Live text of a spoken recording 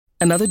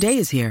Another day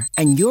is here,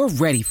 and you're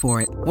ready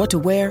for it. What to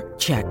wear?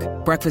 Check.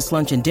 Breakfast,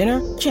 lunch, and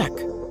dinner? Check.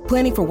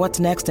 Planning for what's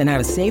next and how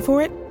to save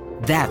for it?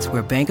 That's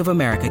where Bank of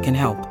America can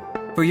help.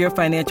 For your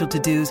financial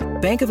to-dos,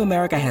 Bank of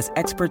America has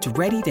experts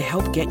ready to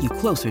help get you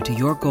closer to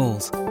your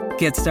goals.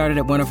 Get started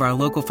at one of our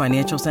local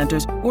financial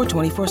centers or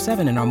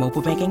 24/7 in our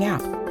mobile banking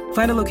app.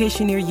 Find a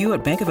location near you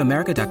at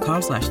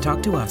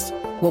bankofamerica.com/talktous.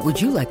 What would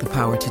you like the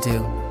power to do?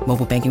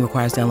 Mobile banking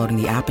requires downloading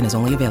the app and is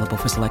only available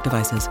for select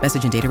devices.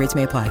 Message and data rates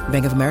may apply.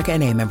 Bank of America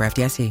N.A., member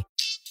FDIC.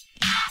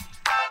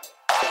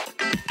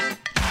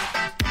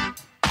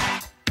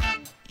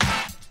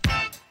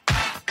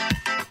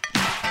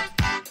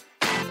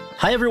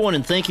 Hi, everyone,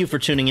 and thank you for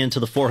tuning in to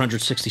the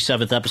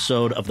 467th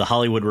episode of the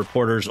Hollywood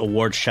Reporter's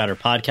Awards Chatter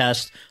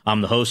podcast.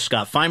 I'm the host,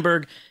 Scott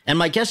Feinberg, and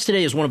my guest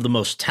today is one of the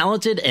most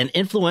talented and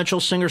influential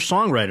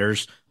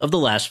singer-songwriters of the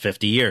last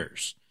 50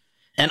 years.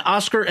 An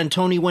Oscar and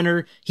Tony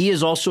winner, he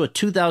is also a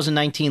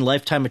 2019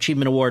 Lifetime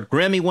Achievement Award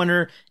Grammy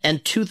winner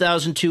and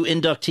 2002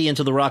 inductee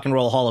into the Rock and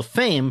Roll Hall of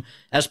Fame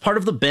as part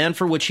of the band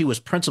for which he was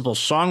principal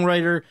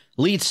songwriter,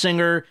 lead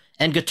singer,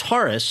 and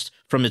guitarist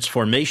from its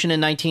formation in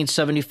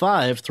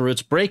 1975 through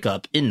its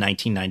breakup in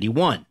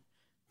 1991,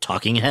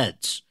 Talking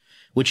Heads,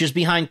 which is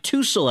behind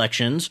two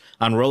selections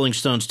on Rolling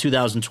Stone's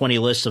 2020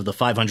 list of the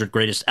 500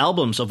 greatest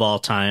albums of all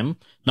time,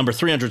 number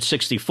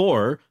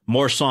 364,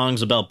 More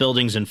Songs About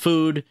Buildings and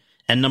Food,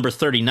 and number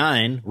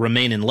 39,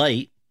 Remain in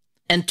Light,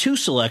 and two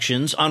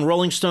selections on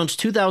Rolling Stone's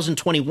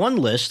 2021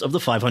 list of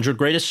the 500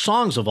 greatest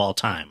songs of all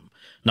time,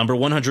 number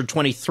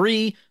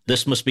 123,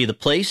 This Must Be the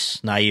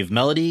Place, Naive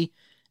Melody,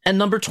 and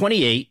number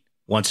 28,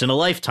 Once in a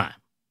Lifetime.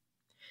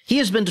 He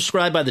has been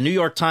described by the New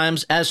York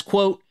Times as,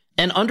 quote,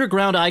 an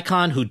underground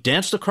icon who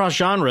danced across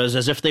genres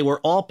as if they were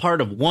all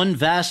part of one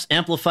vast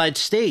amplified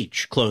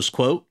stage, close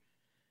quote,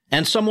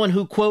 and someone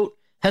who, quote,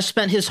 has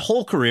spent his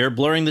whole career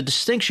blurring the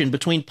distinction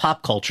between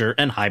pop culture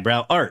and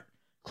highbrow art,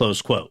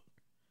 close quote.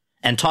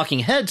 And Talking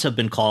Heads have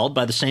been called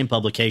by the same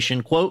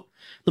publication, quote,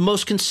 the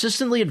most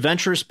consistently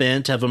adventurous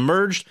band to have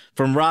emerged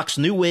from rock's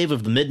new wave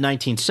of the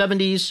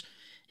mid-1970s,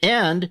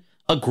 and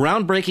a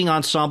groundbreaking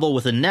ensemble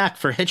with a knack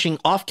for hitching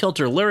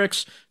off-kilter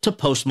lyrics to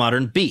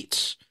postmodern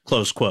beats,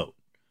 close quote.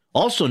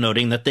 Also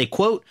noting that they,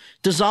 quote,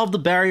 dissolve the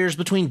barriers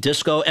between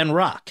disco and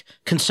rock,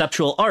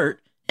 conceptual art,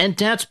 and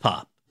dance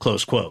pop,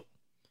 close quote.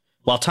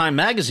 While Time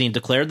magazine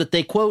declared that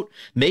they, quote,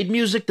 made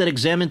music that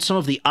examined some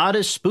of the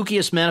oddest,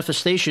 spookiest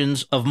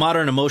manifestations of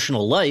modern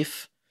emotional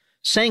life,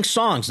 sang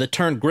songs that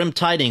turned grim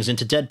tidings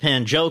into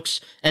deadpan jokes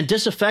and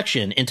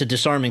disaffection into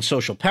disarming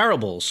social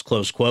parables,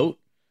 close quote,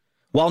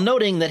 while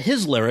noting that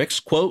his lyrics,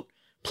 quote,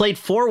 played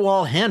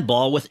four-wall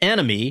handball with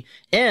Anime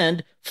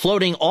and,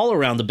 floating all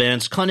around the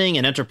band's cunning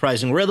and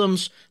enterprising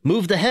rhythms,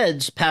 moved the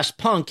Heads past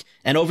punk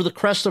and over the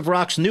crest of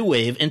rock's new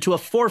wave into a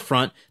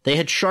forefront they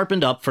had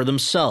sharpened up for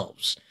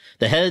themselves.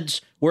 The Heads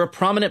were a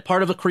prominent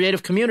part of a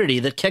creative community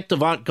that kicked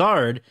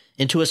avant-garde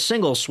into a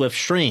single swift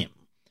stream.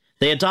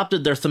 They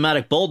adopted their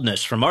thematic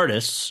boldness from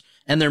artists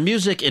and their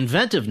music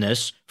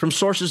inventiveness from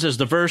sources as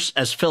diverse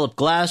as Philip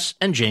Glass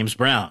and James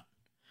Brown.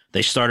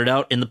 They started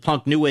out in the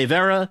punk new wave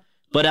era,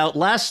 but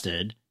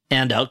outlasted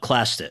and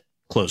outclassed it,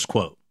 close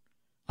quote.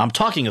 I'm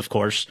talking, of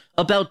course,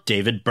 about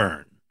David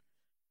Byrne.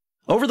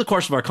 Over the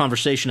course of our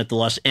conversation at the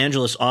Los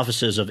Angeles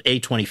offices of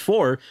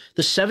A24,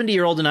 the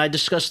 70-year-old and I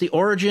discussed the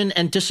origin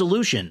and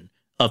dissolution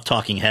of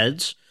Talking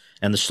Heads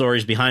and the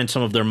stories behind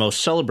some of their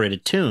most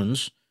celebrated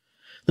tunes,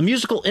 the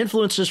musical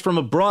influences from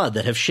abroad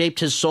that have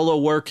shaped his solo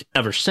work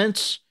ever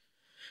since,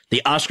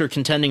 the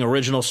Oscar-contending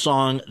original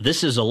song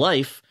This Is a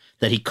Life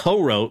that he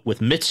co-wrote with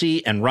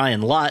Mitzi and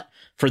Ryan Lott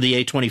for the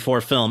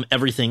A24 film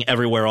Everything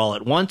Everywhere All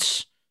at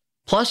Once,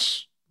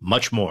 plus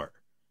much more.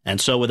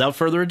 And so without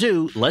further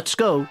ado, let's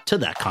go to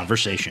that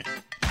conversation.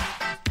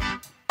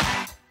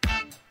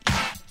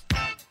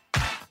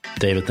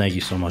 David, thank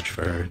you so much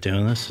for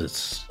doing this.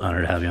 It's an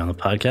honor to have you on the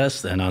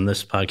podcast. And on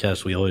this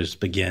podcast, we always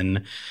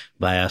begin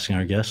by asking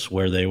our guests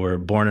where they were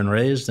born and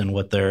raised and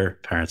what their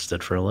parents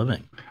did for a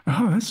living.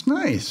 Oh, that's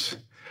nice.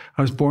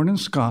 I was born in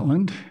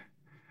Scotland,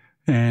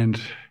 and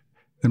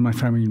then my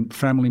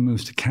family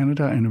moves to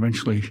Canada and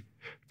eventually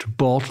to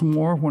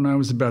Baltimore when I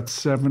was about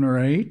 7 or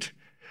 8.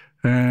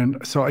 And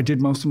so I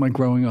did most of my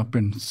growing up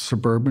in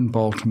suburban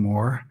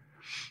Baltimore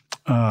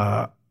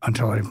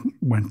until I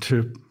went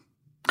to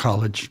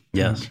college.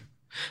 Yes.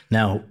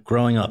 Now,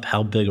 growing up,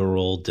 how big a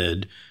role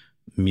did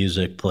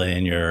music play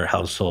in your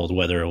household,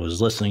 whether it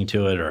was listening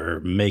to it or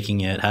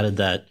making it? How did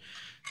that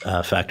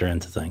factor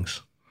into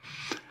things?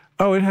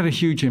 Oh, it had a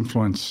huge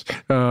influence.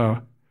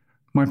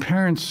 My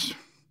parents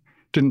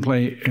didn't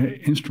play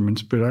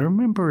instruments, but I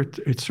remember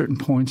at certain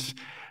points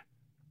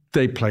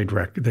they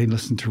they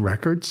listened to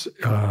records.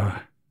 It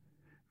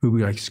would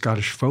be like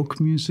Scottish folk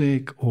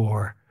music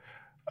or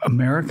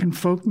American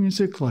folk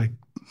music, like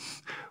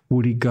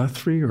Woody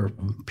Guthrie or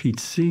Pete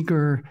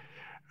Seeger.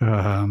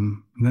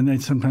 And then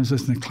they'd sometimes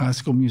listen to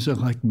classical music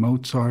like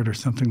Mozart or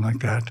something like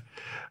that.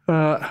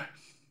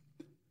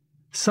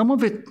 Some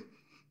of it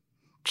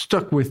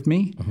stuck with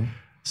me. Mm-hmm.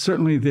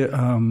 Certainly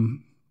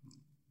the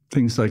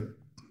things like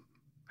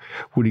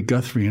Woody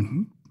Guthrie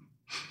and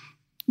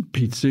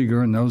Pete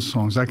Seeger and those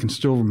songs. I can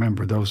still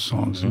remember those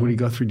songs. Woody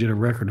Guthrie did a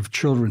record of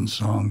children's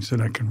songs that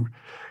I can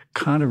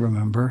kind of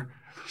remember.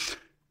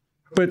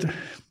 But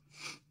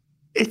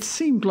it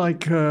seemed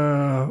like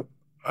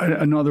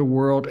another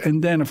world.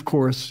 And then, of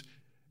course,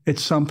 at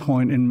some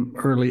point in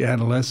early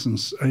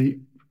adolescence, I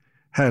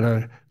had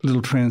a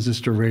little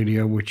transistor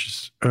radio, which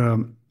is,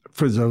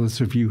 for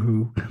those of you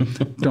who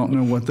don't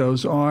know what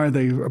those are,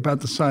 they were about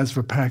the size of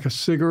a pack of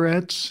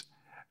cigarettes.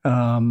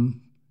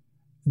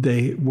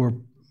 They were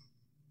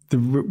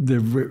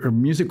the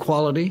music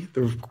quality,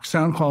 the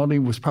sound quality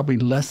was probably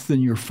less than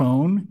your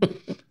phone,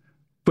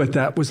 but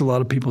that was a lot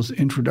of people's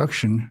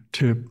introduction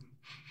to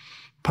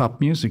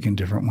pop music in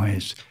different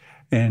ways.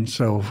 And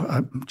so,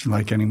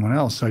 like anyone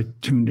else, I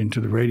tuned into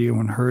the radio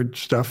and heard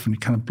stuff, and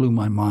it kind of blew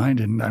my mind.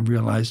 And I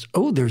realized,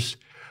 oh, there's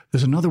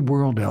another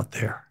world out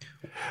there.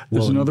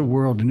 There's another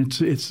world,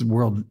 and it's the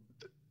world.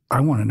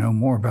 I want to know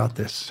more about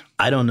this.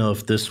 I don't know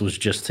if this was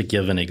just to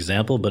give an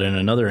example, but in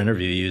another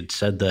interview, you'd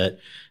said that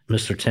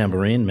Mr.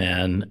 Tambourine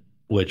Man,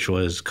 which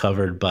was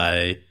covered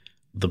by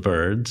the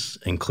Byrds,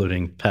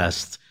 including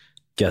past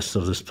guest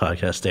of this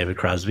podcast, David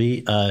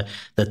Crosby,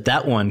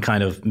 that one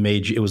kind of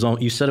made you,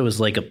 you said it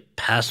was like a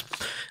pass,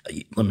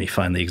 let me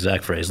find the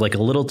exact phrase, like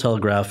a little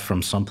telegraph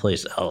from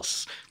someplace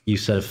else. You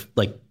said,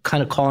 like,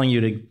 kind of calling you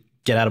to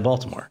get out of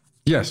Baltimore.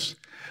 Yes.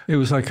 It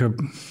was like a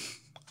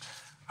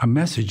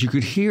message. You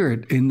could hear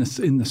it in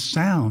the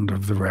sound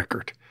of the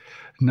record,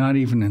 not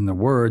even in the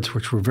words,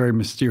 which were very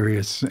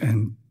mysterious.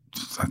 And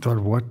I thought,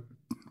 what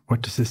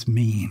does this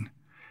mean?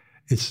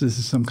 This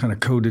is some kind of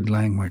coded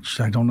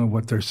language. I don't know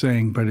what they're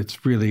saying, but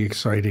it's really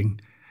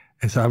exciting.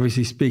 It's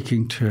obviously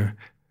speaking to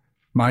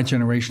my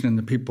generation and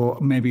the people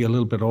maybe a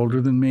little bit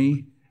older than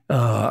me,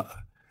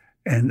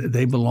 and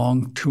they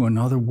belong to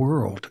another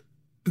world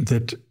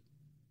that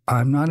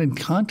I'm not in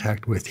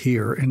contact with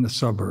here in the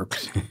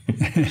suburbs.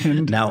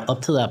 And now,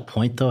 up to that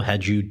point, though,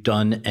 had you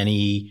done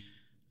any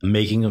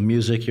making of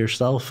music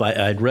yourself?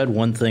 I'd read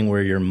one thing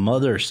where your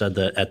mother said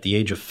that at the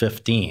age of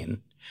 15,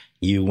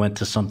 you went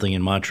to something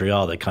in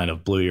Montreal that kind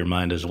of blew your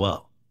mind as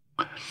well.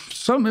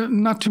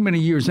 Not too many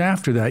years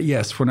after that,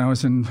 yes. When I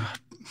was in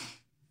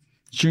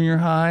junior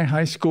high,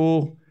 high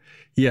school,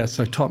 yes,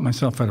 I taught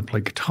myself how to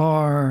play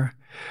guitar.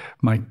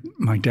 My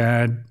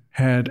dad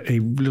had a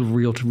little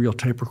reel-to-reel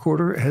tape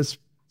recorder. As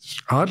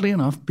oddly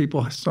enough,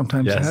 people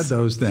sometimes had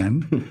those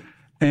then.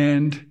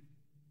 And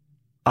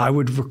I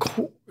would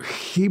record.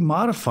 He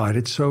modified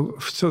it so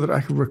that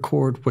I could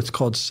record what's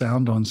called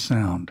sound on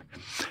sound,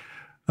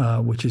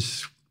 which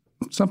is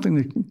something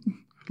that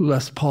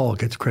Les Paul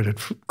gets credit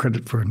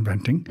for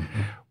inventing,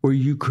 where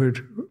you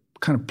could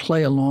kind of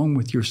play along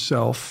with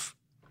yourself,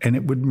 and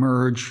it would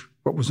merge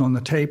what was on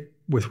the tape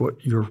with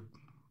what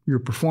your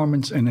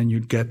performance, and then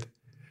you'd get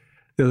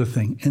the other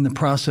thing. In the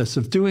process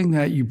of doing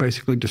that, you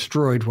basically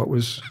destroyed what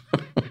was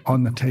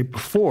on the tape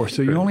before.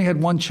 So you only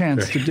had one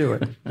chance to do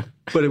it.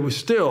 But it was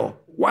still,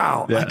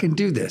 wow, I can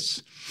do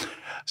this.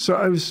 So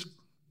I was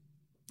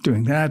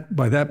doing that.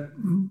 By that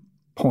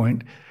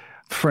point,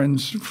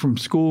 friends from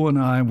school and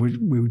I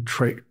would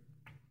trade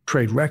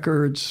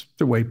records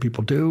the way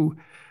people do,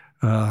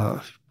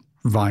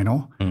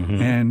 vinyl.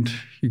 And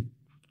you'd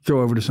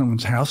go over to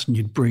someone's house and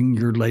you'd bring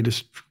your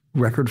latest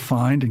record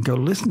find and go,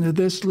 listen to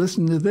this,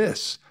 listen to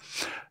this.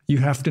 You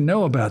have to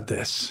know about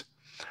this.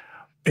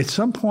 At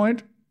some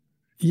point,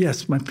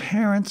 yes, my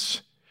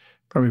parents,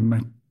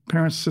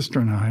 sister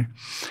and I,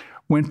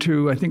 went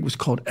to, I think it was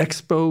called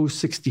Expo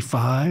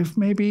 65,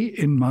 maybe,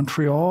 in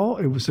Montreal.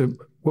 It was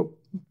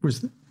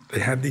they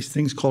had these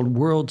things called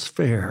World's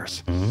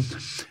Fairs.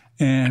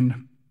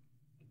 And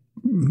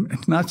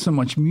not so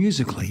much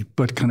musically,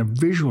 but kind of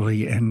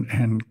visually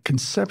and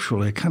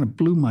conceptually, it kind of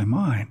blew my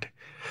mind.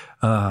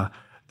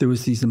 There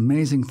was these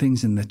amazing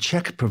things in the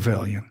Czech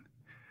Pavilion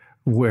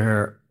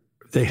where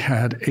they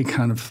had a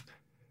kind of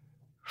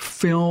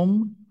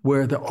film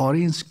where the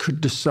audience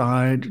could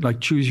decide, like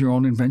choose your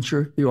own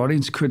adventure. The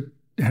audience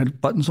had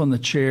buttons on the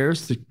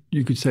chairs that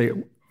you could say,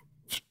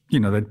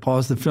 they'd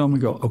pause the film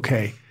and go,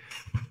 okay,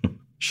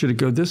 should it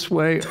go this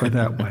way or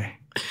that way?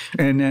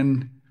 And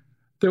then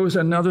there was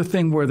another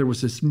thing where there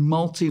was this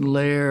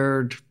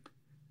multi-layered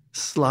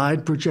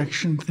slide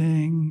projection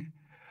thing.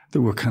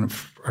 There were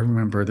I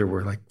remember there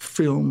were like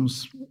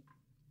films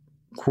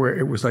where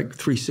it was like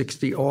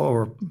 360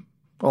 all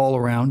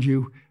around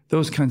you,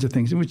 those kinds of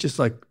things. It was just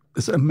like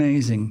this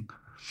amazing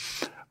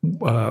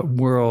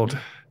world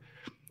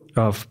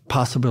of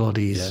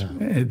possibilities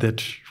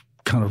that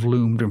kind of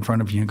loomed in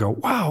front of you and go,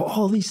 wow,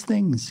 all these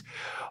things.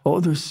 Oh,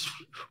 there's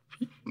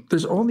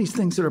all these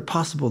things that are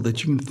possible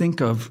that you can think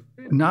of,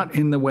 not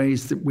in the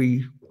ways that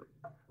we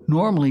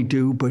normally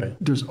do, but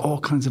there's all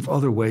kinds of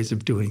other ways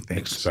of doing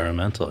things.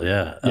 Experimental,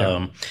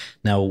 yeah.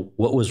 Now,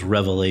 what was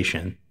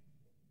Revelation?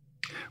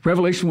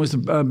 Revelation was a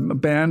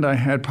band I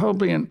had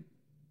probably in,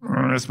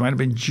 this might have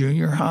been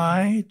junior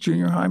high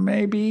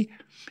maybe.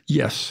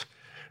 Yes,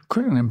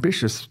 quite an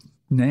ambitious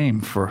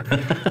name for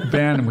a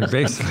band. And we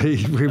basically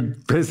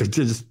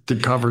just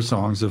did cover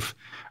songs of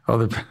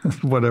other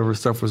whatever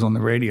stuff was on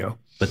the radio.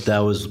 But that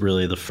was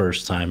really the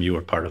first time you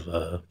were part of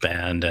a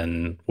band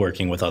and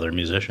working with other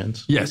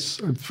musicians? Yes.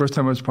 The first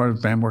time I was part of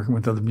a band working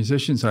with other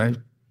musicians.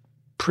 I'm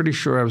pretty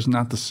sure I was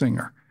not the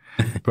singer.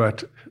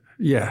 But,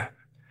 yeah,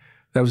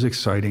 that was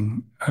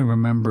exciting. I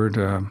remembered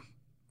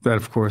that,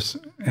 of course,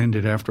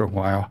 ended after a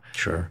while.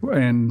 Sure.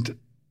 And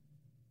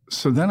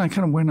so then I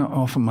kind of went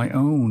off on my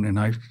own, and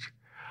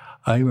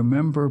I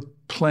remember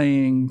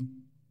playing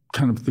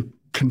kind of the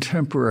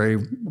contemporary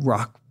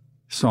rock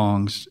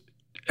songs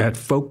at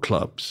folk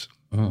clubs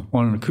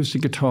on an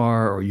acoustic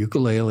guitar or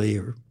ukulele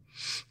or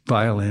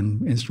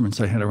violin,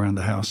 instruments I had around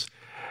the house.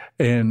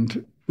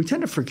 And we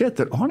tend to forget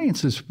that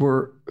audiences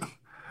were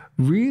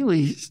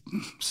really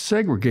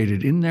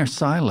segregated in their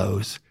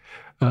silos,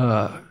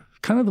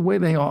 kind of the way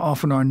they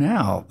often are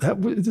now.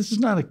 This is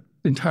not an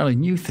entirely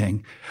new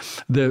thing.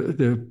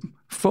 The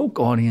folk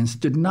audience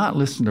did not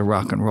listen to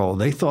rock and roll.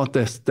 They thought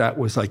that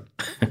was like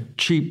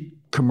cheap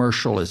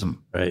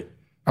commercialism. Right.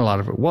 A lot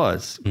of it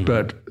was,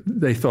 but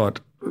they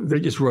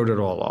just wrote it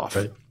all off.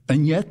 Right.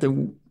 And yet,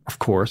 of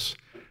course,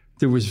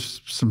 there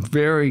was some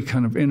very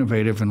kind of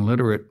innovative and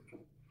literate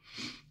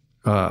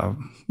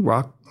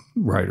rock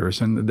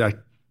writers, and that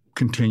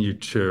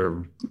continued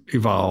to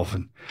evolve.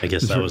 And I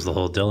guess that was the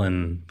whole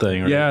Dylan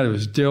thing. Right? Yeah, there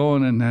was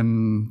Dylan, and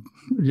then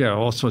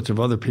all sorts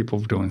of other people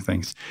doing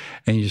things.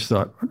 And you just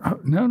thought,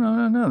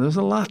 no, there's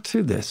a lot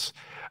to this.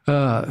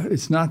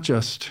 It's not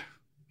just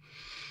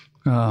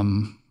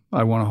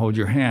I Want to Hold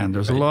Your Hand.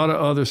 There's a lot of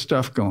other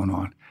stuff going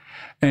on.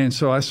 And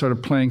so I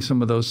started playing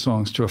some of those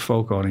songs to a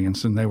folk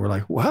audience, and they were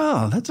like,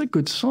 wow, that's a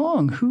good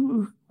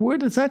song. Where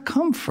does that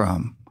come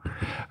from?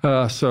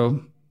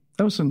 So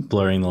that was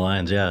blurring the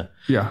lines, yeah.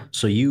 Yeah.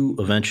 So you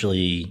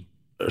eventually,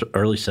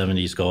 early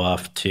 70s, go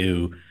off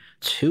to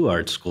two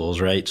art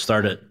schools, right?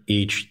 Start at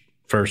each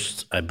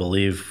first, I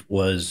believe,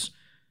 was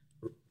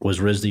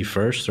RISD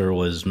first or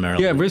was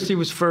Maryland? Yeah, RISD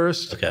was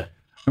first. Okay.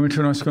 I went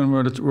to an art school in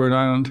Rhode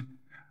Island.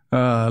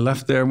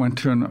 Left there, went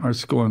to an art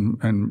school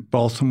in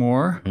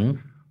Baltimore.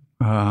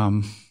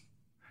 And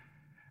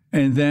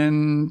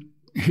then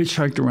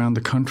hitchhiked around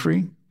the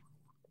country.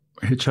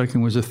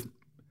 Hitchhiking was a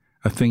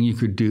thing you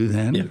could do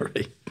then. Yeah,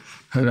 right.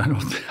 I don't know.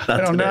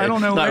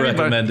 Not anybody.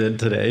 recommended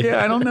today.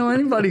 Yeah, I don't know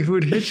anybody who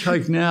would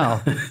hitchhike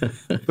now,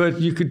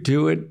 but you could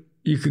do it.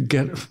 You could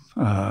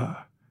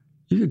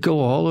you could go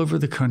all over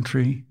the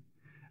country.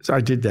 So I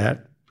did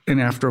that,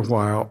 and after a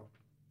while,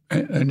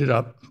 I ended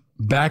up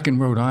back in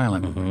Rhode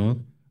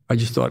Island. I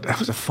just thought that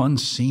was a fun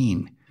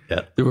scene.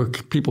 Yeah. There were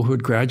people who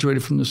had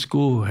graduated from the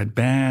school who had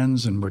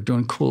bands and were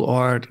doing cool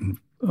art, and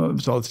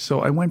so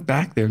I went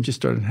back there and just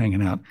started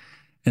hanging out,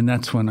 and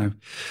that's when I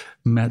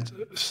met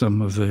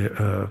some of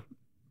the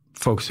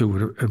folks who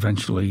would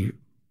eventually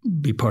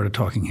be part of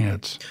Talking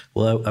Heads.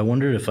 Well, I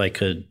wondered if I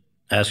could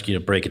ask you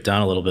to break it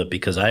down a little bit,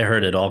 because I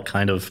heard it all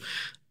kind of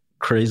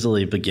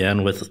crazily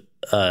began with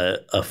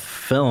a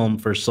film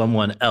for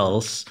someone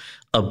else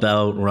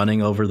about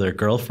running over their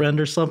girlfriend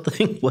or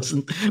something. Was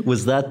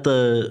that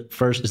the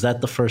first? Is that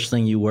the first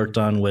thing you worked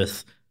on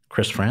with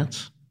Chris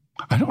Frantz?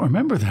 I don't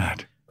remember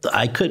that.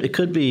 It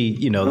could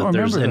be, that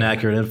there's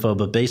inaccurate info,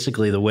 but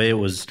basically the way it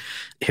was,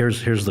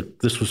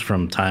 this was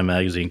from Time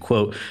magazine,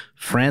 quote,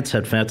 "Frantz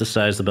had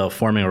fantasized about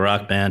forming a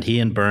rock band. He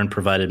and Byrne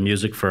provided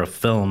music for a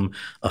film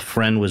a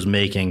friend was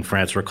making,"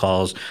 Frantz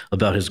recalls,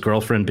 "about his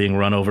girlfriend being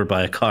run over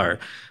by a car.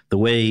 The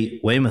way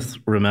Weymouth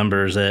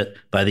remembers it,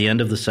 by the end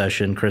of the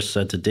session, Chris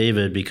said to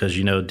David, because,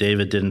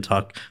 David didn't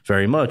talk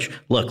very much,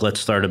 'Look, let's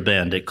start a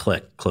band.' It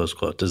clicked," close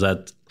quote. Does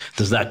that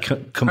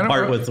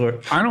compart with?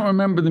 I don't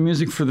remember the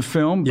music for the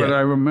film, but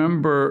I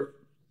remember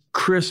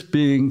Chris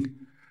being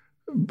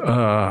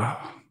the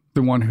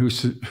one who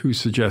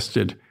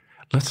suggested,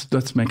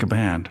 let's make a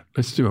band.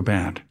 Let's do a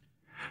band.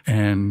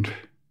 And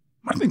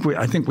I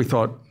think we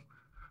thought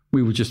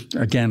we would just,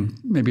 again,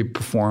 maybe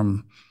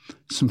perform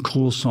some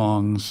cool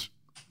songs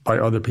by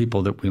other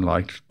people that we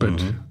liked.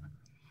 But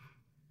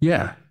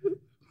it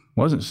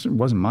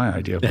wasn't my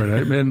idea. But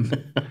I mean,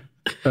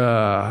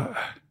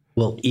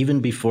 well,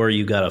 even before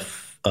you got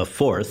a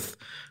fourth,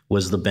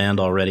 was the band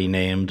already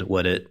named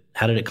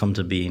how did it come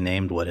to be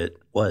named what it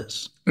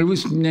was? It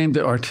was named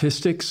the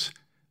Artistics,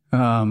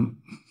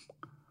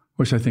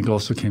 which I think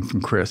also came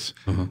from Chris.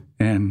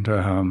 And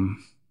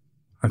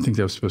I think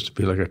that was supposed to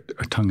be like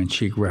a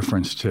tongue-in-cheek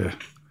reference to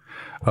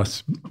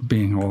us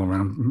being all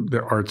around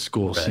the art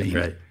school scene.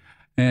 Right.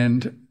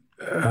 And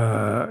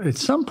at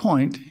some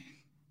point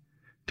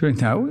during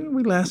that,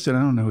 we lasted, I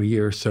don't know, a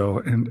year or so.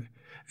 And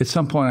at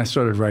some point I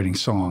started writing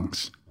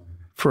songs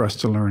for us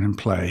to learn and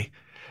play.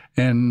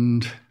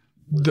 And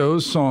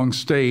those songs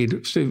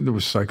stayed. There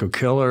was Psycho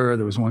Killer.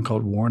 There was one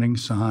called Warning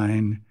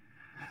Sign.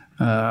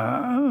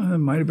 There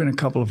might have been a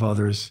couple of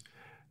others.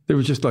 They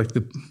were just like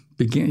the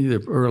beginning,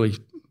 the early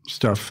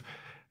stuff.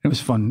 It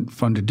was fun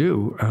to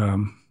do.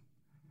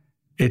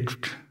 It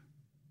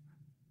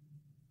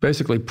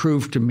basically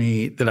proved to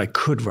me that I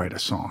could write a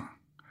song.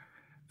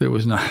 There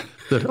was not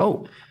that,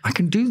 I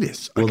can do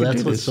this. Well,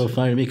 that's what's so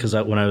funny to me, because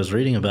when I was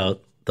reading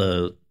about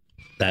the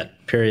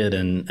that period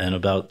and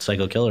about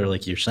Psycho Killer,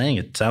 like you're saying,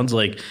 it sounds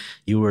like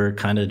you were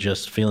kind of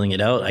just feeling it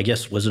out. I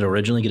guess, was it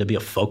originally going to be a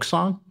folk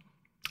song?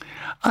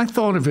 I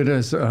thought of it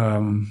as,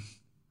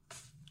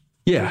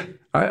 yeah.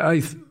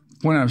 I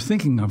when I was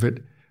thinking of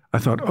it, I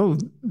thought, oh,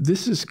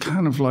 this is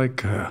kind of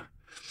like, well,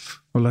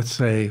 let's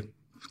say,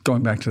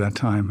 going back to that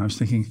time, I was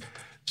thinking,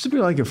 this would be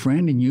like if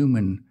Randy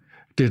Newman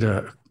did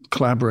a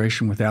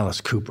collaboration with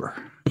Alice Cooper.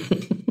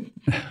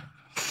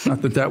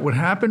 Not that that would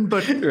happen,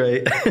 but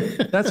Right.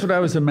 That's what I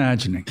was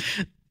imagining.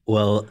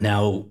 Well,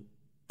 now,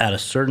 at a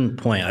certain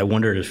point, I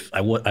wondered if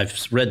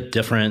I've read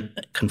different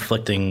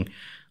conflicting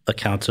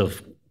accounts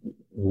of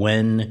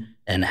when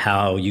and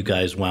how you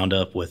guys wound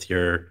up with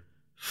your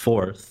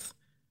fourth.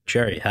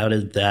 Jerry, how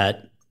did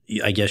that,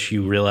 I guess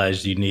you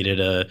realized you needed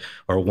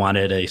or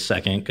wanted a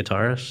second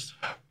guitarist?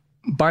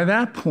 By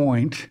that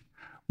point,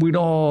 we'd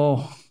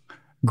all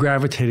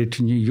gravitated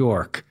to New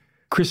York.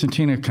 Chris and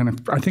Tina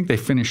I think they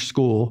finished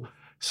school.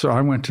 So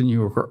I went to New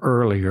York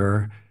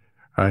earlier.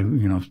 I,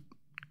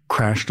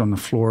 crashed on the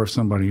floor of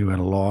somebody who had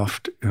a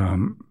loft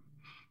on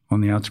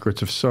the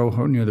outskirts of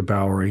Soho near the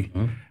Bowery.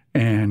 Mm-hmm.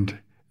 And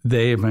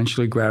they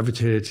eventually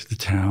gravitated to the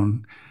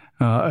town.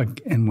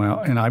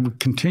 And I would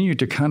continue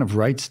to kind of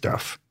write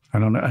stuff. I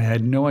don't know. I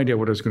had no idea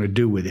what I was going to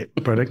do with it,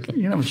 but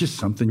it was just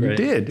something you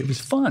did. It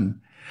was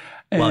fun.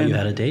 Well, you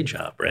had a day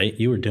job, right?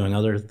 You were doing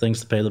other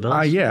things to pay the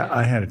bills? Yeah.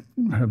 I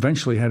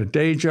eventually had a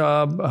day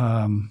job.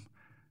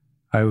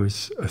 I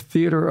was a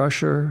theater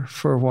usher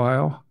for a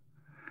while,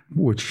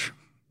 which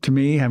to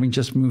me, having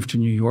just moved to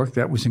New York,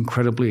 that was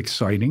incredibly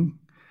exciting.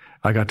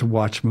 I got to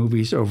watch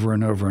movies over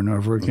and over and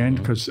over again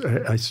because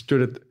I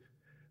stood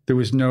there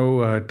was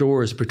no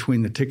doors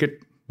between the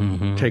ticket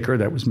taker,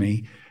 that was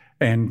me,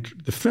 and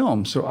the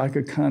film. So I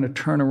could kind of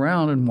turn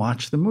around and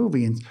watch the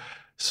movie. And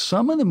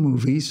some of the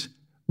movies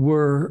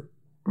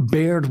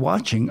bared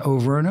watching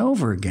over and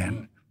over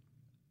again.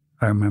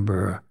 I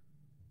remember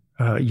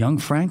Young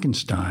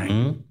Frankenstein.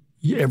 Mm-hmm.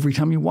 Every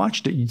time you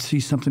watched it, you'd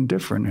see something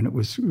different, and it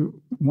was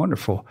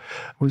wonderful.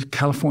 It was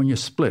California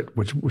Split,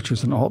 which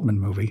was an Altman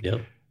movie.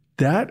 Yep.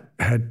 That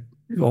had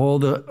all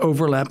the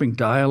overlapping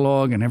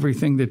dialogue and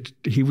everything that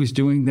he was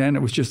doing then.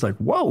 It was just like,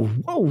 whoa,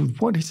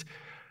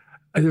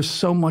 there's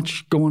so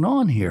much going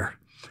on here.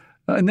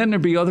 And then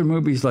there'd be other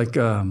movies like,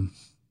 it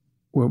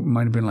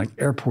might have been like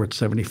Airport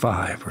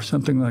 75 or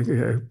something like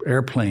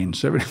Airplane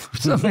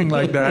 75, something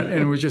like that.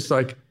 And it was just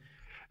like,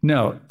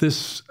 no,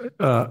 this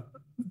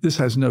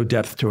has no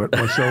depth to it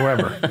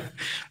whatsoever.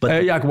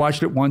 But I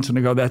watched it once and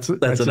I go, that's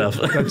enough.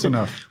 That's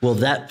enough. Well,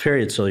 that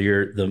period, so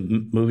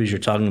the movies you're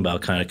talking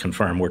about kind of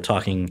confirm. We're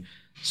talking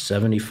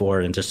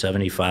 74 into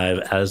 75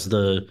 as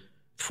the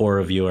four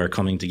of you are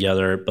coming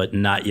together, but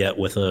not yet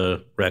with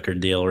a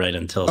record deal right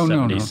until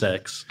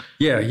 76.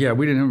 No. Yeah.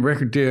 We didn't have a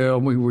record deal.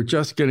 We were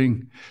just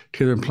getting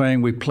together and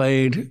playing. We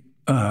played,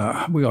 we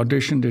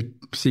auditioned at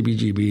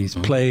CBGB's,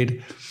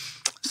 played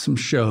some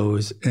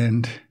shows,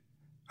 and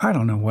I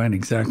don't know when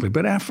exactly,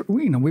 but after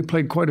we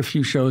played quite a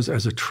few shows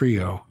as a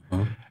trio.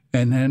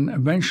 And then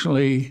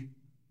eventually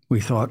we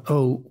thought,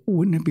 oh,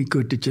 wouldn't it be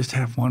good to just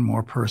have one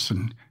more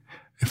person?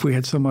 If we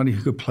had somebody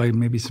who could play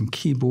maybe some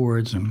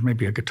keyboards and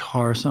maybe a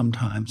guitar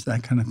sometimes,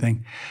 that kind of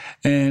thing.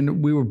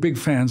 And we were big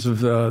fans of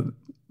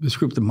this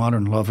group, the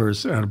Modern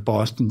Lovers, out of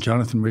Boston,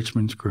 Jonathan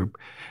Richman's group.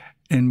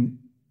 And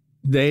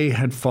they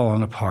had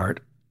fallen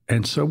apart.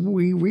 And so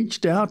we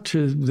reached out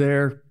to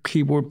their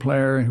keyboard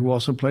player who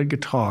also played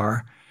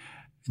guitar,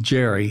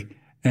 Jerry,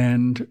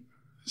 and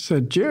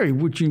said, Jerry,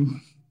 would you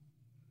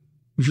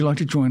like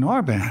to join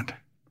our band?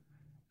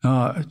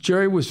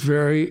 Jerry was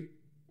very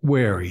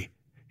wary.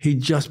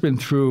 He'd just been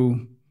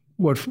through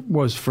what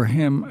was for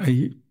him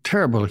a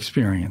terrible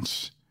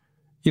experience.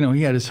 He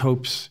had his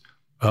hopes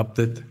up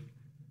that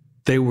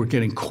they were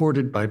getting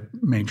courted by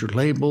major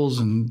labels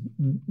and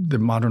the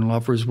Modern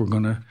Lovers were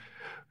going to,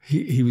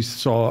 he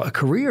saw a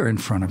career in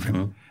front of him.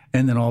 Mm-hmm.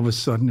 And then all of a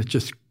sudden it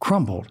just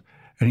crumbled.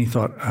 And he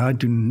thought, I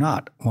do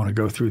not want to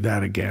go through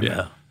that again.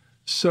 Yeah.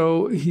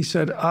 So he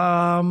said,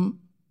 I'll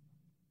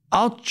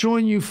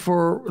join you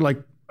for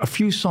like a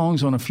few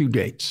songs on a few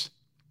dates,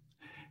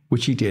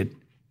 which he did.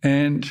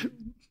 And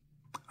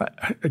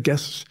I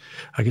guess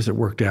it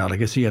worked out. I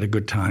guess he had a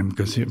good time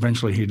because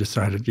eventually he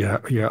decided, yeah,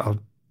 I'll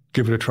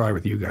give it a try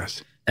with you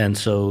guys. And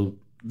so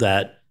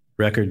that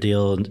record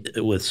deal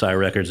with Psy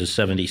Records is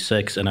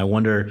 76. And I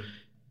wonder,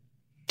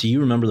 do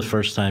you remember the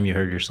first time you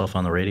heard yourself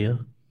on the radio?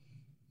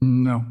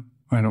 No,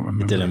 I don't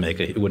remember.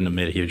 It wouldn't have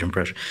made a huge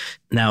impression.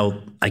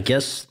 Now, I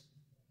guess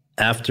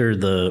after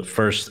the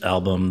first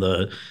album,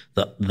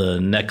 the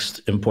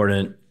next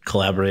important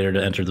collaborator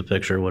to enter the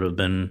picture would have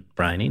been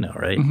Brian Eno,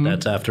 right? Mm-hmm.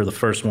 That's after the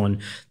first one.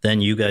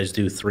 Then you guys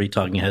do 3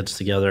 Talking Heads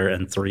together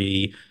and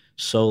 3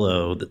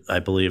 solo, I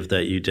believe,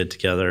 that you did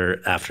together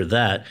after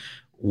that.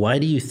 Why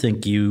do you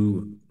think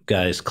you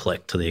guys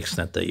clicked to the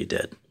extent that you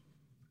did?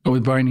 Oh,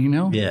 with Brian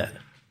Eno? Yeah.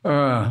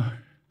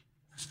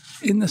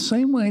 In the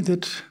same way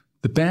that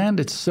the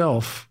band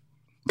itself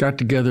got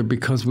together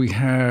because we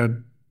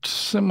had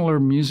similar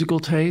musical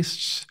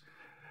tastes.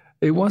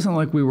 It wasn't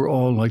like we were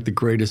all like the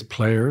greatest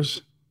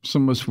players.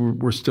 Some of us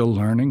were still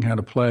learning how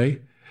to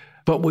play,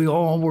 but we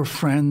all were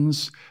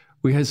friends.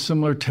 We had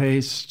similar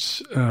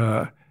tastes,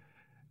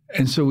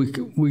 and so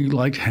we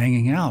liked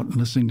hanging out and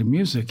listening to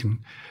music and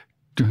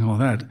doing all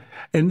that.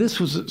 And this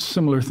was a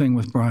similar thing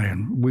with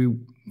Brian.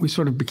 We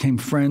sort of became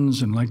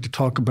friends and liked to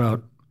talk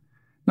about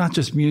not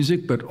just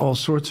music, but all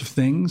sorts of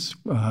things,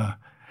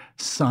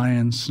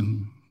 science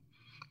and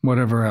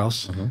whatever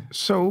else. Mm-hmm.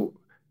 So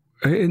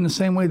in the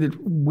same way that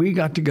we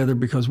got together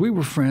because we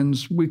were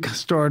friends, we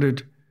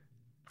started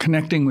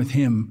connecting with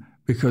him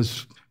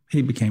because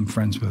he became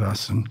friends with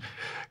us. And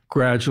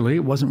gradually,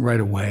 it wasn't right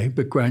away,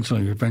 but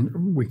gradually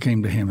we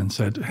came to him and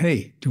said,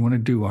 hey, do you want to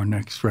do our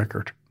next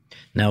record?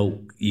 Now,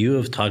 you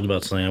have talked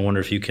about something. I wonder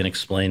if you can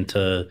explain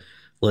to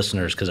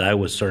listeners, because I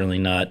was certainly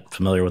not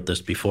familiar with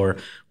this before.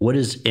 What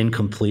is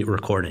incomplete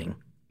recording?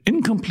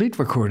 Incomplete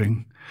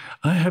recording?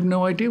 I have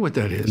no idea what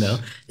that is. No?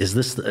 Is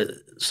this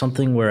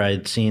something where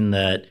I'd seen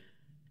that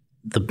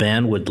the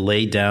band would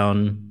lay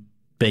down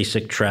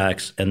basic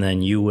tracks and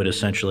then you would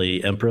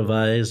essentially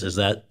improvise? Is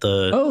that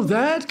the... Oh,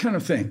 that kind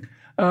of thing.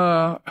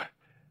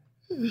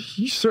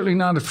 Certainly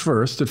not at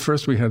first. At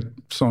first we had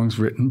songs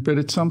written, but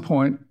at some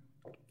point,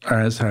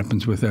 as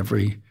happens with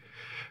every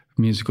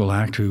musical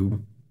act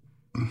who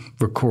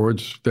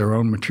records their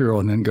own material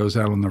and then goes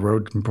out on the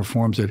road and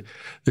performs it,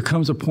 there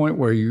comes a point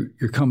where you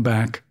come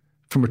back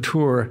from a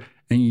tour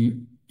and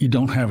you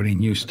don't have any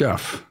new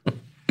stuff.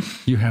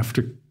 You have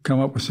to come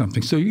up with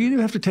something. So you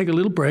either have to take a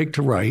little break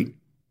to write,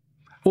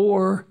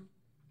 or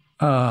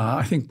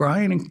I think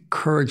Brian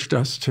encouraged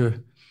us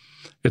to,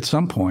 at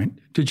some point,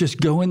 to just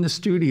go in the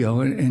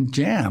studio and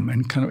jam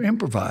and kind of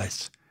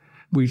improvise.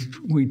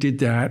 We did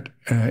that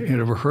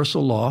in a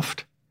rehearsal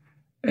loft,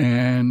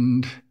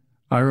 and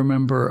I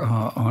remember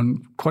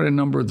on quite a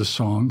number of the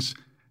songs,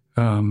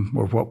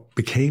 or what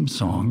became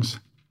songs,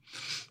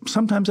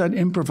 sometimes I'd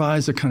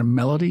improvise a kind of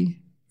melody,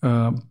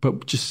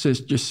 but just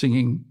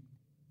singing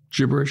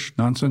gibberish,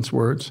 nonsense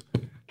words,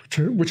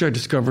 which I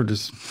discovered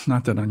is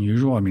not that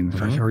unusual. I mean,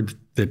 I heard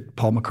that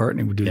Paul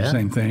McCartney would do the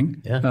same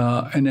thing.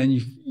 Yeah. And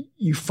then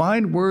you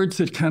find words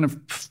that kind of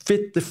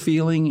fit the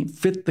feeling,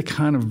 fit the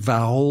kind of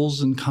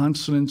vowels and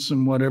consonants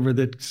and whatever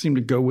that seem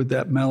to go with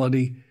that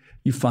melody.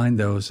 You find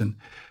those, and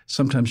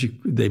sometimes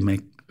they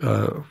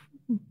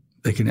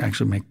can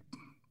actually make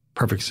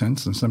perfect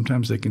sense, and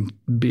sometimes they can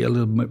be a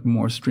little bit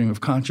more stream of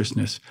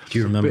consciousness. Do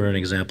you remember an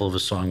example of a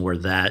song where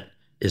that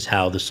is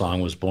how the song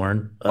was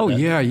born?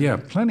 Yeah.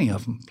 Plenty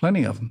of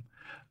them.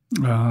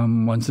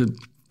 Ones that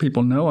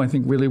people know, I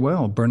think, really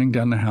well. Burning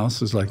Down the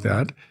House is like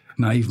that.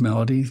 Naive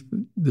Melody,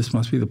 This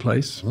Must Be the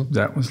Place. Mm-hmm.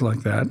 That was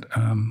like that.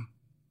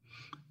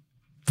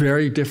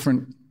 Very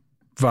different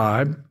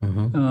vibe.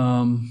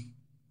 Mm-hmm.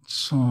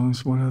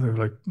 Songs, what other,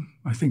 like,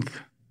 I think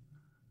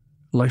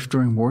Life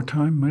During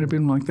Wartime might have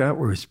been like that,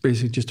 where it's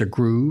basically just a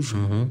groove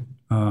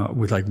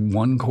with like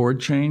one chord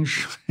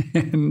change.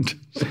 And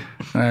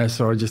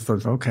so I just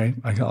thought, okay,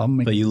 I'll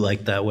make... But you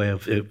liked that way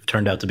of, it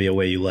turned out to be a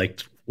way you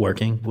liked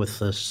working with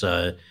this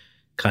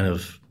kind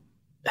of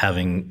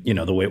having,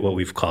 the way, what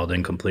we've called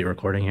incomplete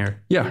recording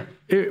here? Yeah,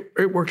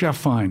 it worked out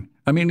fine.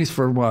 I mean, at least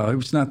for a while. It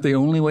was not the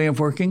only way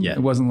of working. Yeah.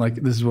 It wasn't like,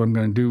 this is what I'm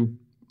going to do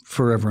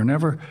forever and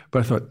ever. But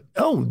I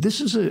thought, this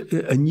is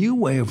a new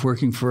way of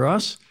working for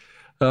us,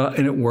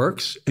 and it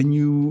works. And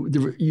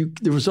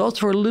the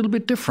results are a little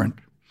bit different.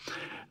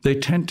 They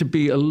tend to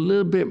be a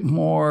little bit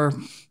more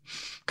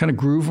kind of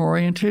groove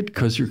oriented,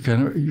 because you're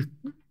kind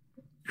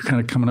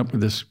of coming up with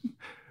this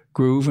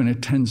groove, and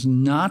it tends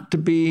not to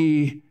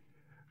be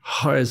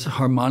as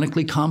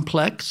harmonically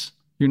complex.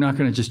 You're not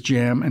going to just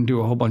jam and do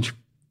a whole bunch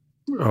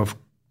of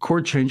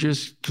chord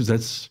changes, because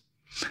that's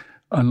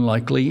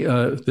unlikely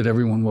that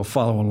everyone will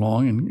follow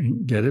along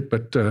and get it.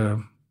 But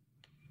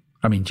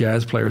I mean,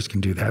 jazz players can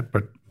do that,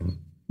 but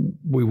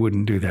we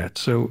wouldn't do that.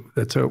 So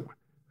that's how it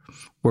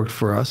worked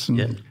for us.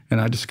 And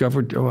I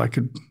discovered, I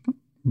could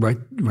write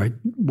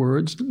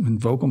words and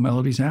vocal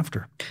melodies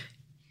after.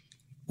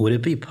 Would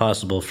it be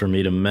possible for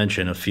me to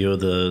mention a few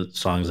of the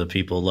songs that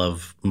people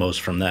love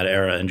most from that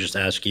era and just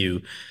ask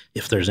you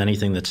if there's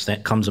anything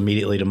that comes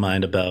immediately to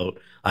mind about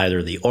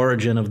either the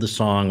origin of the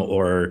song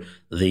or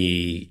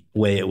the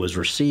way it was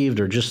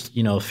received, or just,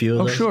 a few of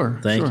those? Oh, sure.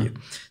 Thank you.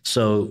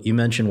 So you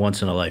mentioned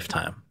Once in a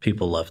Lifetime.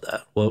 People love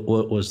that.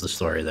 What was the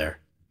story there?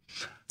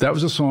 That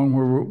was a song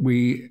where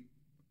we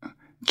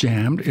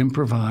jammed,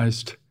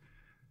 improvised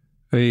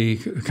a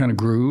kind of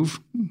groove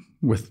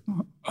with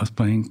us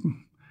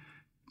playing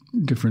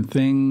different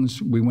things.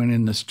 We went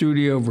in the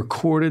studio,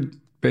 recorded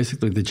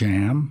basically the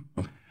jam,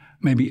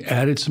 maybe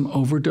added some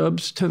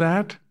overdubs to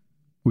that,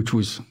 which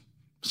was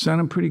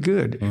sounding pretty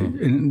good.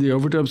 And the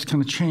overdubs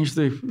kind of changed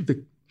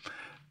the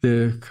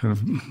kind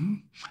of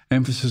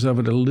emphasis of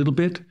it a little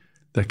bit.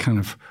 That kind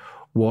of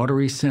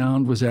watery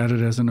sound was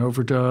added as an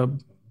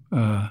overdub.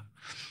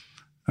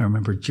 I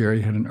remember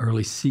Jerry had an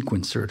early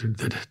sequencer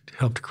that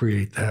helped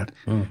create that.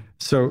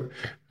 So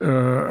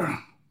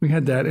we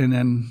had that, and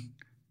then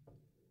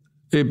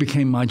it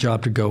became my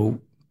job to go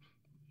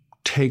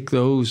take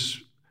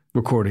those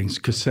recordings,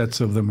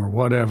 cassettes of them or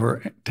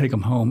whatever, take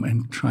them home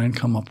and try and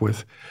come up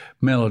with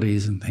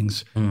melodies and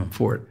things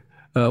for it.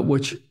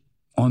 Which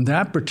on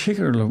that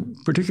particular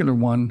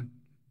one,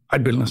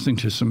 I'd been listening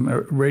to some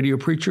radio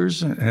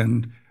preachers,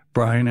 and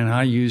Brian and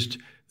I used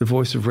the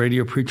voice of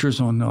radio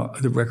preachers on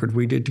the record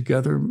we did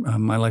together,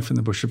 My Life in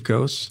the Bush of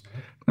Ghosts.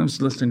 I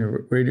was listening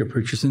to radio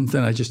preachers, and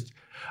then I just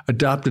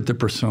adopted the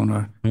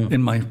persona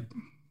in my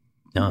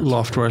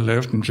loft where I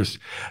lived, and just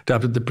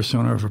adopted the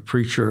persona of a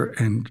preacher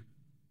and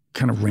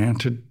kind of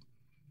ranted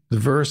the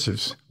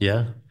verses.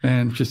 Yeah.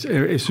 And just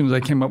as soon as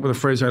I came up with a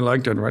phrase I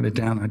liked, I'd write it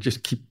down. I'd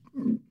just keep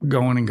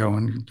going and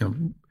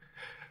going,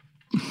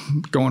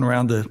 going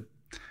around the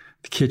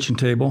kitchen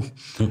table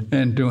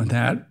and doing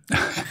that.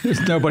 There's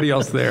nobody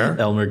else there.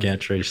 Elmer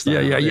Gantry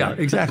style. Yeah,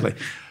 exactly.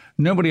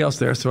 Nobody else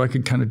there, so I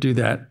could kind of do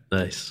that.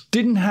 Nice.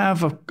 Didn't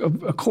have a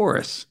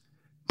chorus.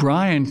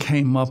 Brian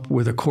came up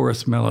with a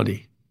chorus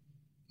melody.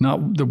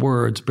 Not the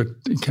words, but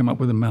he came up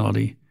with a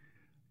melody.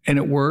 And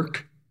it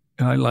worked,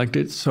 and I liked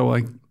it, so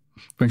I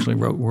eventually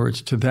wrote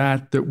words to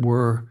that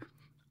were,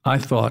 I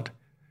thought,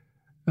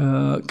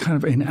 kind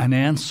of an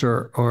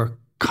answer or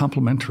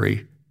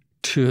complementary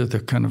to the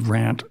kind of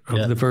rant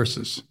of the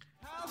verses.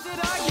 How did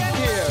I get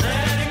here?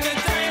 Letting the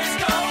days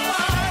go by.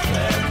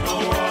 Let the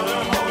water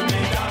hold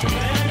me down.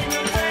 Letting the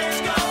days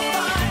go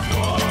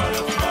by.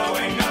 Water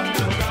flowing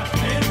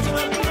underground into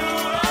the blue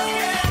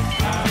again.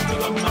 After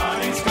the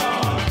money's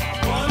gone,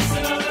 once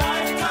in a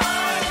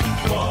lifetime.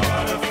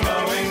 Water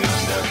flowing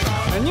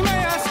underground. And you may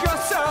ask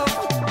yourself,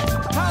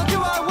 how do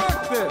I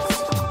work this?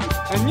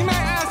 And you may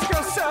ask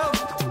yourself,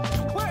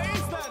 where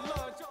is that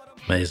large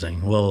automobile?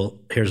 Amazing. Well,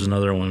 here's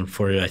another one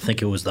for you. I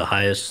think it was the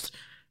highest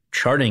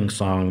charting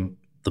song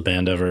the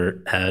band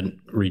ever had,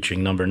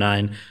 reaching number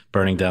 9,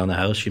 Burning Down the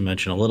House. You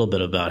mentioned a little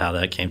bit about how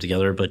that came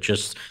together, but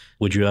just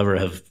would you ever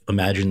have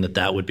imagined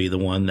that would be the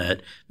one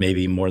that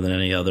maybe more than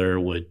any other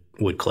would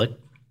click?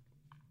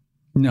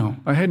 No,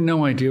 I had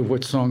no idea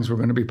what songs were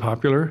going to be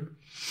popular.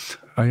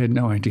 I had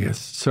no idea.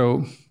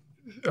 So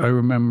I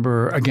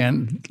remember,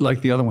 again,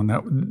 like the other one,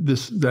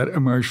 that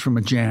emerged from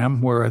a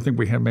jam where I think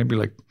we had maybe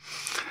like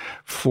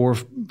four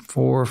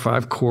or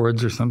five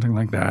chords or something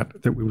like that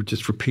we would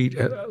just repeat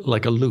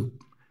like a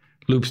loop.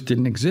 Loops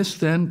didn't exist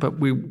then, but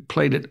we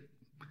played it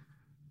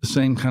the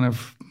same kind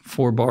of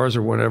 4 bars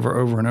or whatever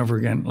over and over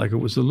again like it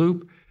was a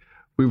loop.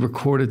 We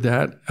recorded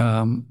that.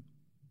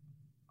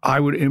 I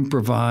would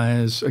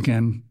improvise,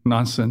 again,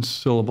 nonsense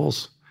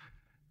syllables,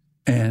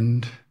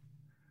 and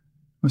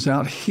was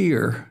out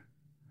here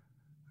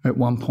at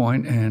one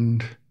point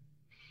and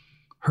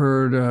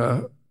heard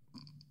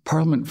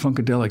Parliament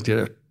Funkadelic did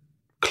a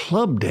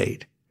club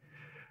date.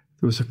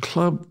 There was a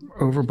club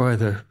over by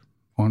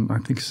on I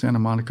think Santa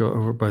Monica,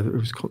 it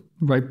was called,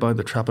 right by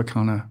the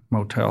Tropicana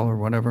Motel or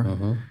whatever.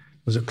 There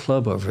was a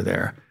club over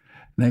there,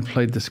 and they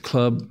played this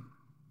club.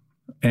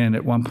 And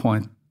at one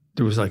point,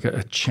 there was like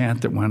a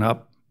chant that went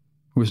up.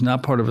 It was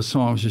not part of a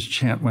song. It was just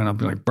chant went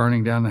up, like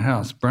 "Burning Down the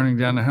House, Burning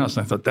Down the House."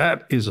 And I thought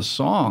that is a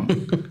song.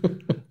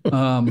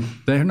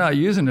 They're not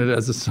using it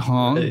as a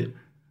song. Hey.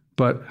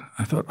 But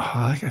I thought,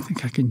 I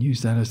think I can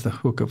use that as the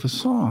hook of a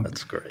song.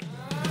 That's great.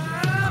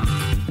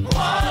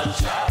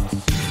 Watch out.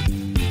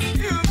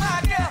 You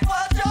might get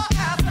what you're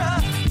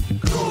after.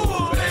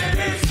 Cool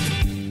ladies.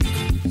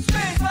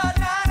 Stranger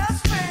than a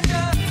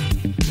stranger.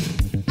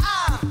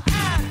 I'm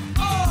an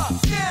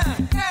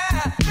ordinary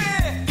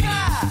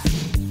guy.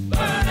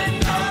 Burning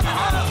down the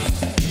house.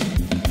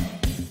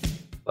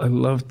 I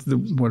loved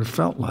what it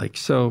felt like.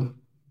 So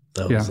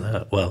That was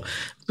that. Well,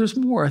 there's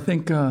more. I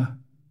think I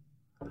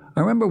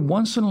remember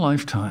Once in a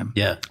Lifetime.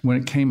 Yeah. When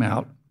it came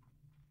out,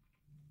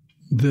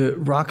 the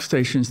rock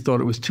stations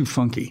thought it was too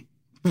funky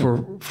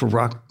for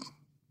rock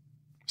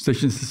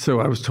stations. So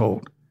I was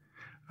told.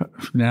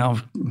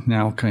 Now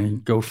can you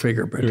go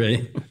figure? But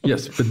right.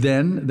 yes, but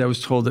then I was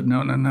told that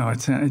no,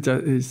 it's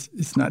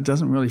not.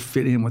 Doesn't really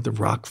fit in with the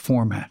rock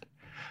format.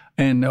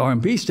 And the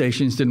R&B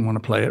stations didn't want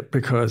to play it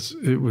because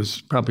it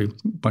was probably a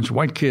bunch of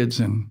white kids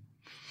and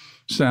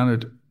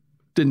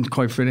didn't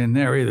quite fit in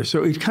there either.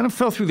 So it kind of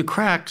fell through the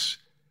cracks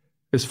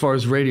as far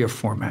as radio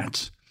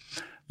formats.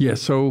 Yeah,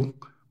 so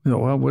we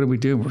thought, well, what do we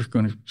do? We're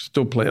going to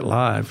still play it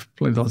live,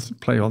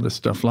 play all this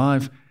stuff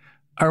live.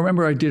 I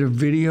remember I did a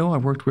video. I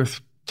worked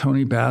with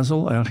Tony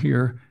Basil out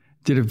here,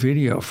 did a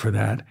video for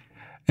that.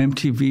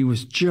 MTV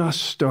was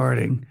just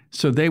starting,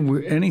 so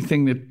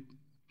anything that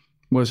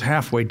was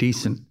halfway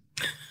decent,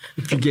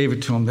 if you gave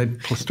it to them,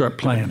 they'd start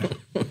playing it.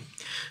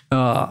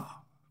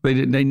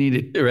 They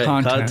needed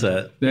content.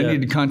 They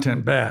needed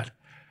content bad.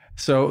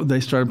 So they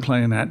started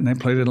playing that, and they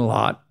played it a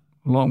lot,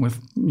 along with,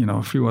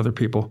 a few other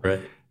people. Right.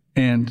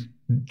 And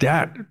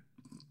that,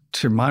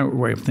 to my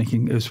way of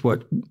thinking, is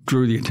what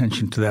drew the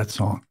attention to that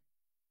song.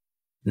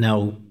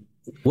 Now,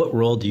 what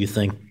role do you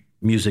think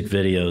music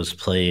videos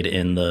played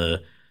in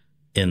the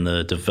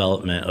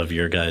development of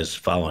your guys'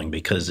 following?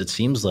 Because it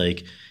seems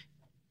like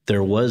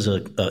there was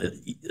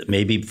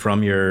maybe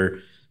from your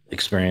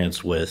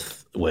experience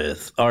with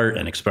art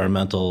and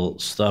experimental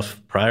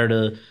stuff prior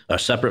to or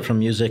separate from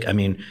music. I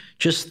mean,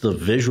 just the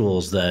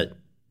visuals that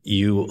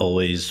you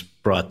always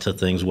brought to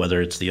things,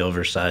 whether it's the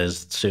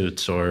oversized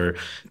suits or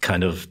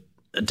kind of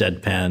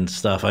deadpan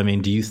stuff. I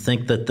mean, do you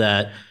think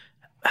that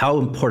how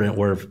important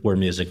were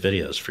music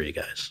videos for you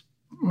guys?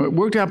 It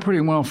worked out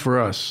pretty well for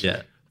us.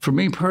 Yeah. For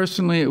me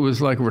personally, it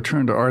was like a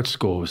return to art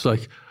school. It was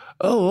like,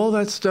 all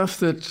that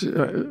stuff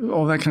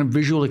all that kind of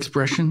visual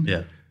expression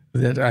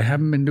that I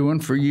haven't been doing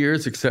for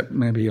years, except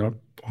maybe on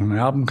an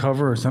album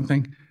cover or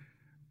something.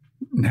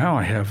 Now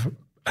I have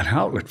an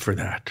outlet for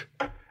that.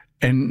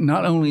 And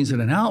not only is it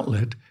an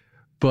outlet,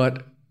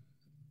 but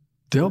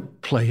they'll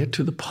play it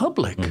to the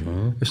public.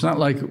 Mm-hmm. It's not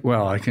like,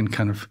 well, I can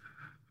kind of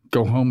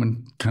go home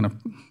and kind of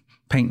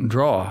paint and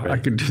draw. Right. I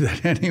could do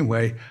that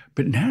anyway.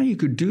 But now you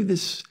could do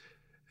this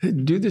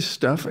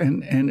stuff,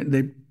 and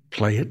they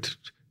play it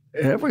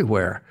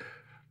everywhere.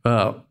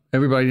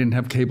 Everybody didn't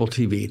have cable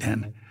TV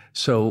then.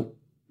 So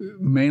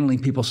mainly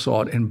people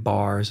saw it in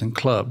bars and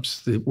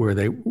clubs where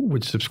they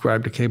would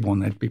subscribe to cable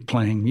and they'd be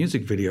playing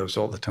music videos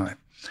all the time.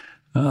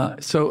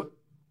 So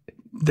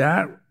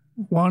that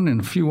one and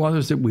a few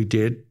others that we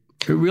did,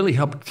 it really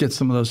helped get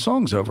some of those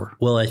songs over.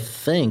 Well, I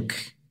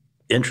think,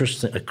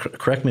 interesting,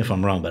 correct me if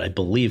I'm wrong, but I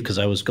believe, because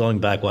I was going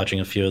back watching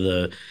on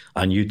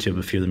YouTube,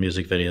 a few of the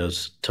music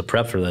videos to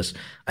prep for this,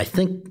 I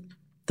think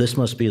This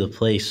Must Be the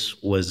Place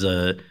was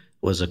a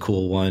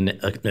cool one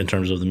in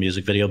terms of the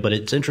music video. But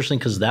it's interesting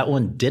because that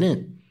one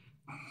didn't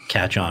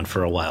catch on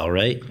for a while,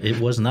 right? It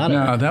was not.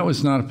 No, that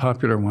was not a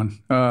popular one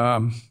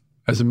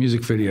as a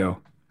music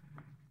video.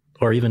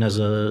 Or even as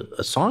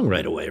a song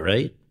right away,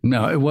 right?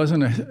 No, it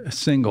wasn't a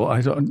single.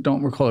 I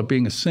don't recall it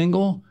being a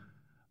single,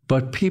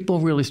 but people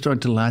really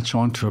started to latch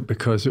onto it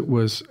because it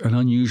was an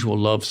unusual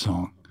love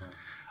song.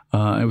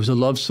 It was a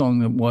love song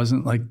that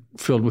wasn't like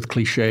filled with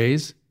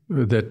cliches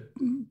that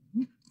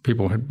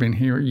people had been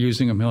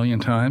using a million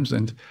times.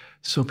 And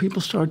so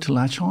people started to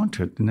latch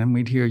onto it. And then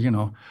we'd hear,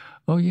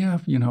 oh yeah,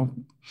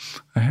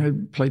 I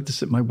had played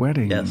this at my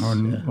wedding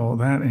all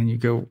that. And you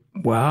go,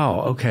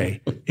 wow,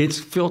 okay. It's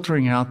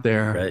filtering out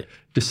there right.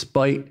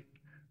 Despite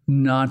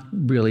not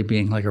really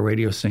being like a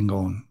radio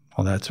single and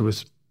all that. So it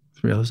was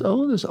realized,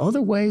 there's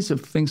other ways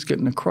of things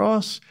getting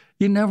across.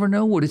 You never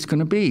know what it's going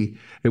to be.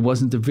 It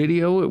wasn't the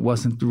video. It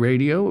wasn't the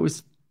radio. It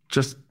was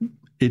just,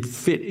 it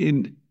fit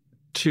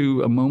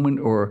into a moment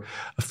or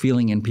a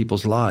feeling in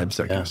people's lives,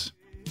 I guess.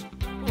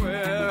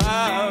 Where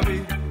I'll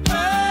be.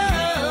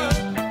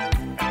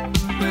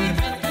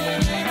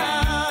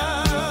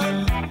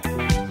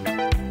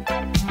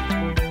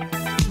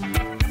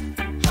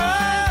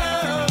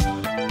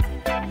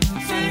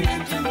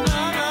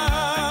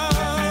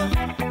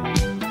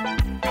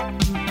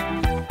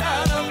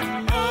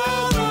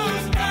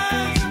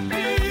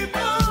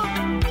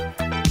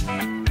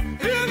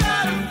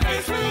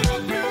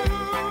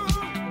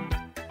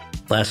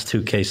 Last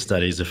two case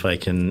studies, if I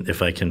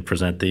can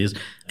present these,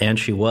 and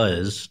she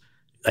was,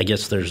 I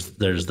guess there's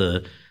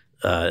the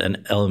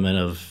an element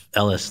of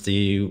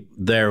LSD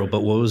there,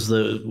 but what was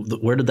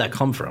where did that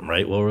come from,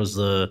 right? What was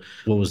the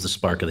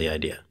spark of the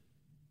idea?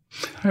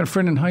 I had a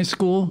friend in high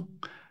school,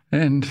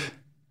 and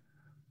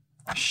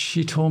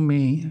she told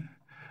me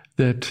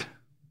that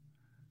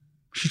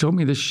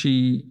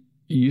she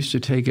used to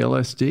take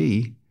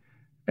LSD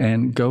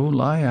and go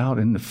lie out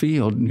in the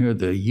field near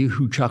the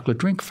Yoo-Hoo chocolate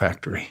drink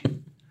factory.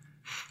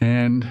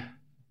 And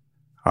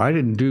I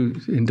didn't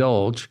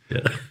indulge,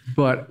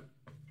 but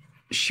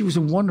she was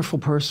a wonderful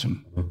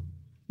person,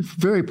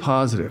 very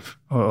positive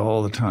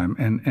all the time.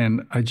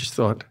 And I just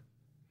thought,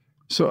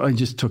 so I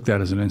just took that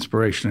as an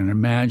inspiration and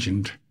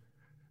imagined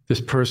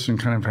this person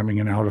kind of having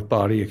an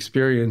out-of-body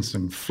experience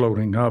and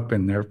floating up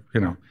in their,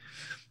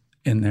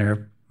 in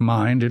their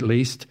mind at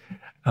least.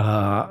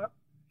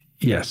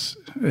 Yes.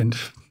 And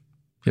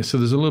yeah, so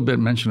there's a little bit of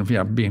mention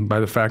of, being by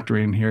the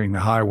factory and hearing the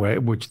highway,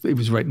 which it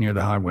was right near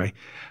the highway.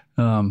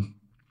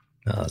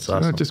 That's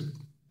awesome. It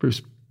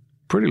was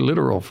pretty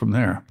literal from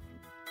there.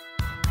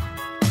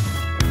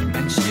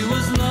 And she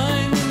was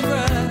lying in the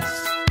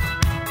grass,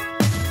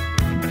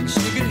 and she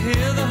could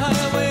hear the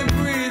highway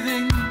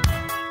breathing,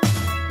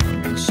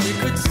 and she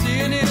could see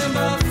an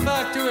in-and-out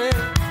factory.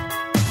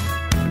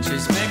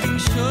 She's making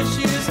sure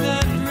she is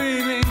not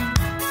dreaming.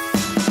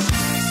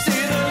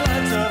 See the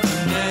lights of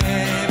the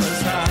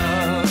neighbor's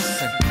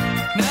house, and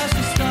now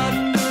she's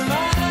starting to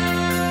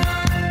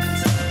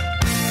rise.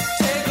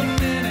 Take a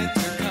minute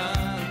to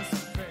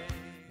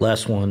concentrate.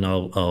 Last one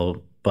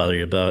I'll bother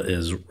you about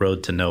is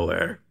Road to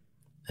Nowhere.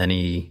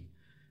 Any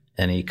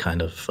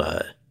kind of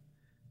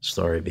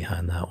story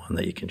behind that one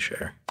that you can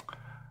share?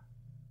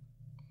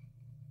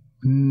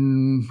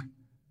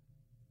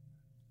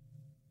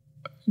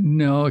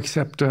 No,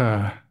 except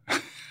the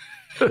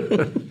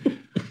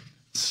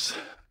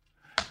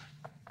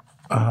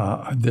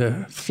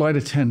flight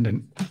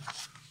attendant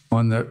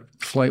on the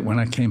flight when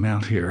I came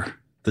out here.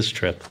 This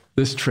trip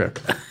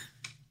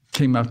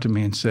came up to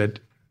me and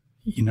said,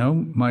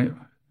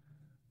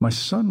 my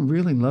son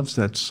really loves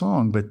that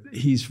song, but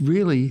he's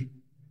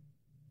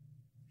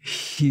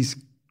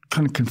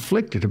kind of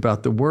conflicted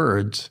about the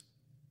words,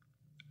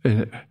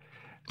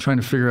 trying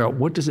to figure out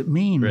what does it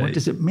mean? Right. What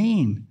does it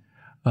mean?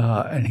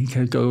 And he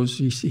goes,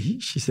 she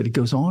said, it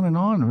goes on, and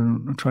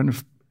I'm trying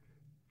to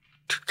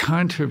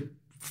kind of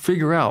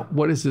figure out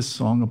what is this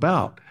song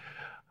about.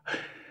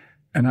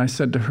 And I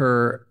said to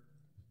her,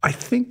 I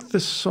think the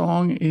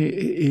song,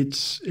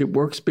 it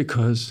works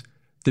because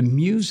the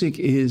music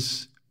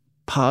is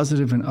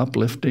positive and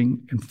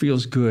uplifting and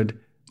feels good.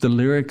 The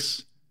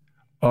lyrics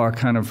are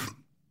kind of,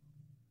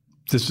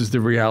 this is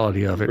the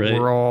reality of it. Right.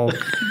 We're all,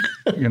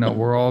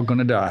 we're all going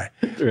to die,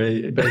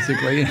 Right.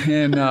 basically.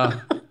 And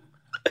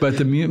but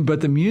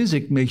the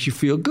music makes you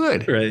feel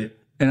good. Right.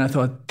 And I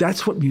thought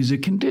that's what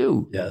music can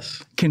do.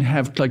 Yes. Can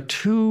have like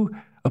two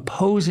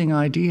opposing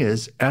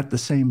ideas at the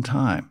same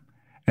time,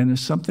 and there's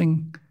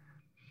something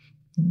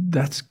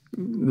that's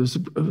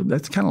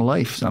kind of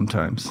life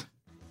sometimes.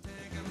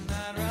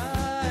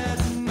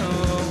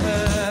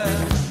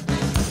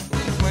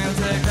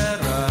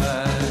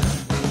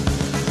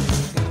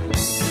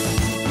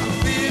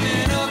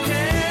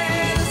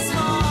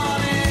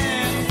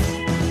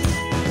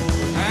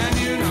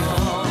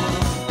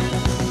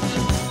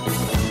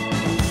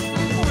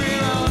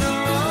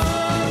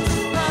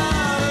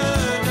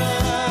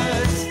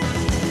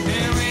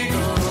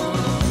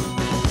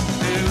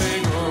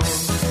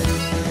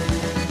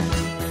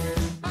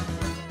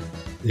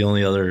 The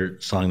only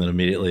other song that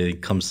immediately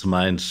comes to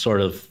mind,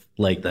 sort of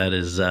like that,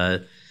 is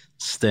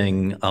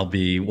Sting, I'll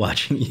Be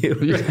Watching You.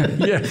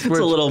 Yes, It's a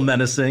little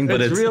menacing,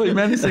 but it's really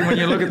menacing when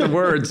you look at the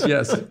words,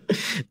 yes.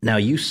 Now,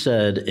 you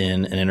said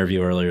in an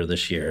interview earlier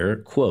this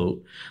year,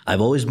 quote,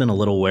 I've always been a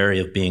little wary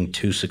of being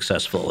too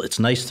successful. It's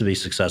nice to be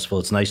successful.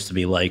 It's nice to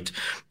be liked.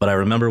 But I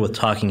remember with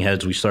Talking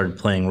Heads, we started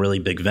playing really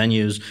big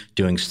venues,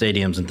 doing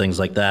stadiums and things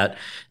like that.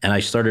 And I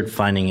started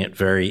finding it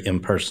very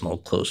impersonal,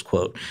 close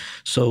quote.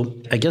 So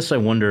I guess I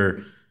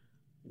wonder,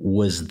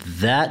 was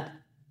that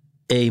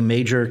a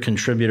major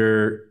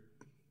contributor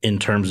in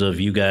terms of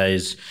you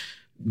guys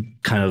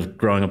kind of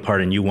growing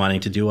apart and you wanting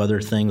to do other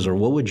things? Or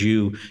what would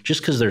you, just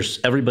because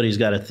everybody's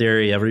got a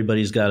theory,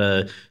 everybody's got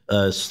a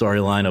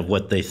storyline of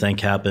what they think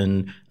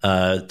happened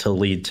to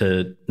lead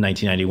to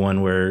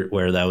 1991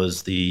 where that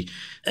was the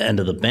end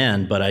of the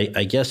band. But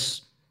I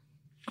guess,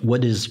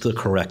 what is the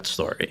correct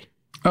story?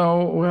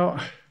 Oh, well,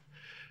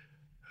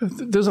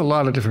 there's a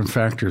lot of different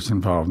factors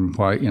involved in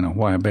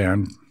why a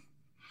band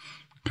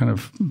kind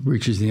of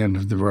reaches the end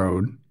of the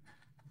road.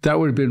 That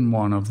would have been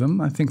one of them.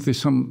 I think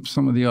there's some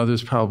of the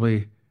others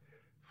probably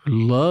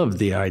loved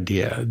the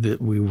idea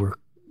that we were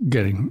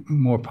getting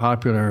more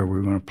popular, we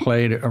were going to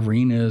play at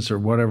arenas or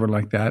whatever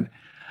like that.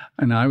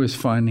 And I was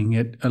finding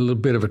it a little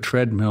bit of a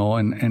treadmill,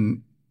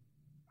 and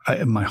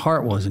my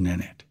heart wasn't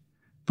in it.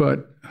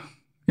 But,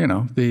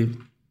 the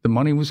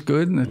money was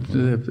good, and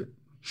the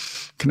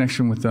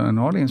connection with an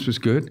audience was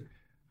good.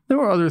 There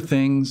were other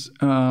things.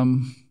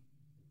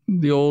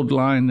 The old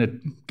line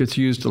that gets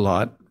used a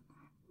lot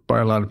by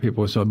a lot of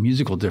people is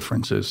musical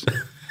differences.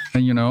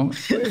 And,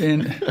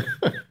 and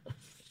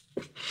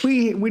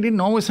we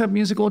didn't always have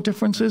musical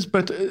differences,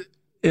 but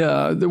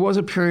there was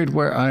a period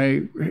where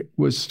I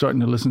was starting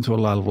to listen to a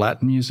lot of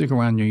Latin music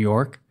around New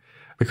York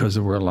because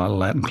there were a lot of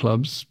Latin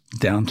clubs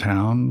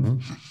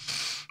downtown,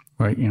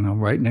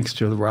 right next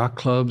to the rock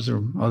clubs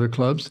or other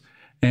clubs.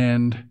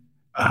 And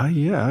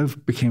I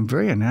became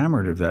very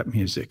enamored of that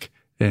music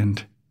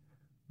and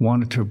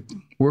wanted to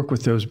work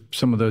with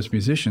some of those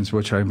musicians,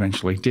 which I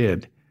eventually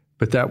did.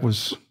 But that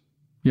was,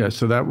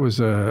 so that was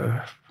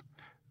a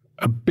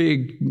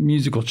big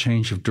musical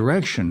change of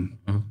direction.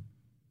 Mm-hmm.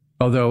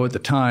 Although at the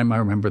time, I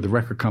remember the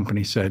record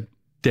company said,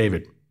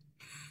 David,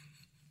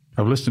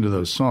 I've listened to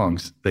those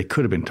songs. They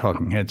could have been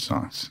Talking Head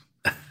songs.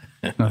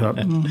 And I thought,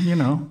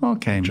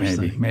 okay,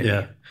 maybe.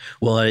 Yeah.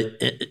 Well,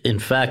 in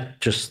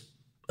fact, just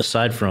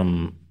aside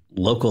from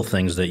local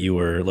things that you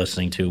were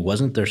listening to,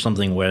 wasn't there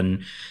something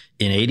when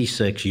in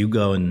 '86 you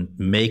go and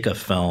make a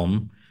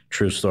film,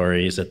 True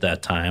Stories at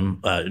that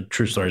time?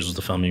 True Stories was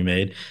the film you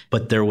made.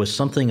 But there was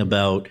something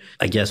about,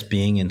 I guess,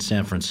 being in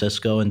San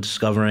Francisco and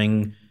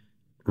discovering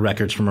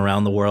records from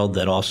around the world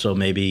that also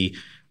maybe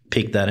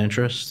piqued that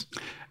interest?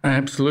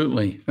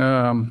 Absolutely.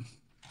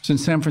 In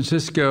San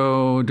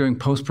Francisco doing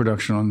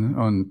post-production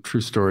on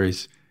True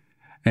Stories,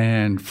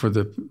 and for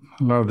a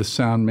lot of the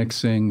sound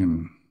mixing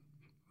and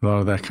a lot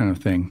of that kind of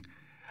thing,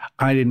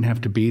 I didn't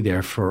have to be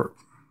there for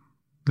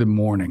the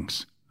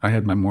mornings. I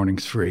had my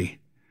mornings free.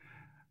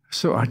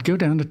 So I'd go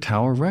down to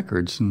Tower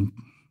Records and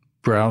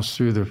browse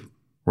through the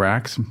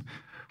racks and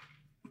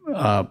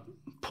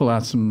pull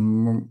out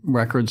some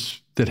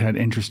records that had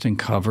interesting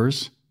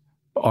covers,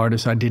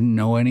 artists I didn't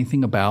know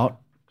anything about.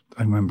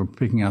 I remember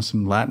picking out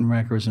some Latin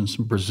records and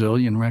some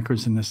Brazilian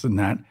records and this and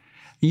that.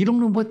 You don't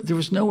know there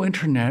was no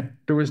internet.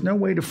 There was no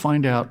way to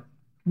find out,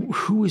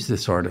 who is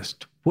this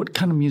artist? What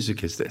kind of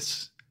music is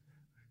this?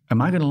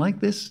 Am I going to like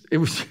this? It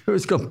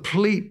was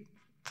complete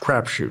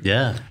crapshoot.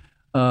 Yeah.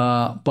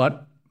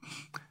 But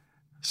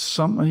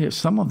some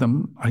of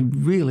them I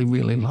really,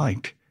 really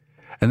liked.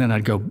 And then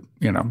I'd go,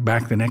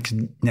 back the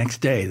next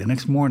day, the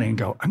next morning, and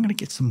go, I'm going to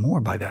get some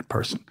more by that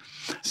person.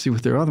 See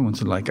what their other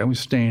ones are like. I was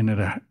staying at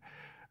a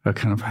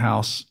kind of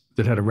house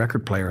that had a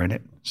record player in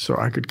it, so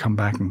I could come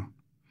back and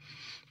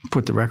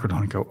put the record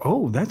on and go,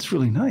 oh, that's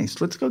really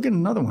nice. Let's go get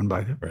another one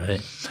by them.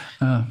 Right.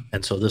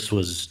 And so this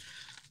was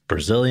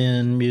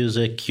Brazilian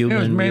music, Cuban It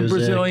was made music.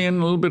 Brazilian,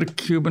 a little bit of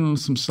Cuban,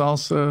 some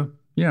salsa.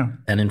 Yeah.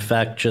 And in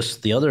fact,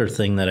 just the other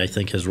thing that I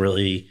think is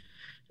really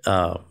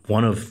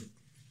one of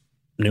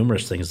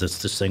numerous things that's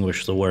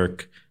distinguished the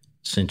work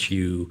since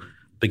you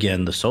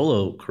began the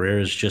solo career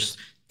is just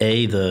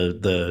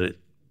the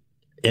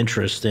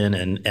interest in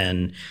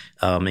and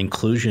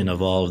inclusion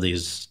of all of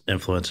these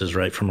influences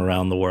right from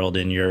around the world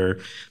in your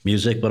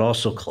music, but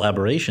also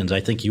collaborations. I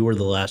think you were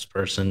the last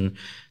person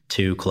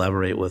to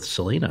collaborate with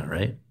Selena,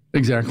 right?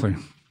 Exactly.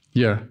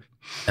 Yeah.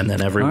 And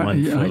then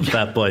everyone from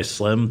Fatboy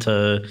Slim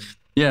to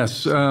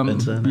Yes.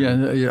 Vincent.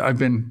 Yeah. I've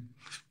been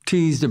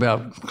teased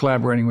about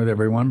collaborating with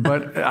everyone,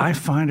 but I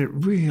find it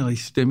really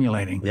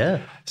stimulating.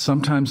 Yeah.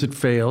 Sometimes it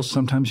fails.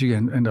 Sometimes you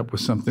end up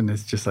with something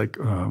that's just like,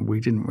 we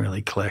didn't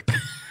really click.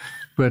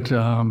 But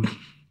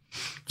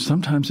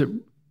sometimes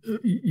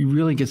you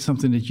really get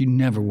something that you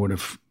never would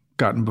have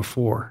gotten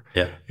before.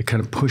 Yeah. It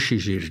kind of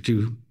pushes you to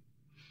do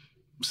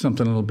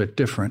something a little bit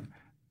different.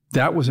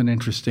 That was an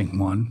interesting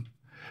one.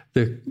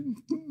 The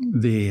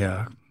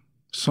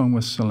song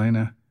with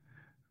Selena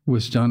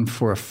was done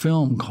for a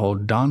film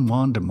called Don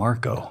Juan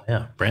DeMarco.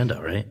 Yeah,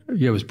 Brando, right?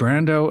 Yeah, it was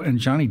Brando and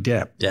Johnny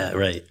Depp. Yeah,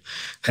 right.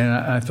 And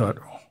I thought,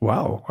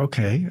 wow,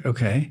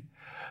 okay.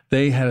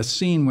 They had a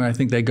scene where I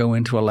think they go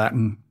into a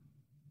Latin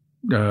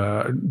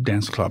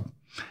dance club,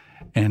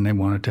 and they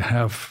wanted to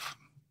have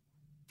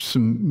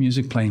some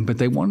music playing, but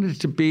they wanted it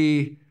to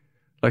be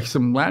like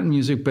some Latin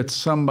music, but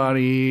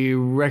somebody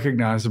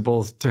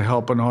recognizable to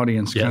help an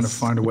audience kind of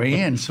find a way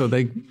in. So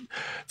they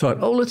thought,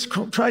 oh, let's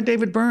try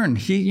David Byrne.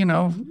 He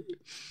does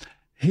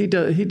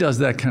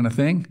that kind of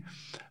thing.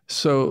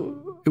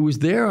 So it was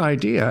their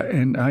idea,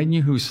 and I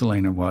knew who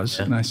Selena was,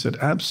 and I said,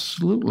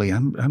 absolutely,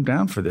 I'm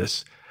down for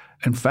this.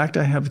 In fact,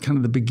 I have kind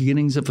of the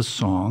beginnings of a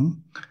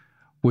song,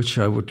 which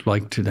I would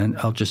like to then,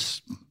 I'll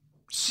just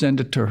send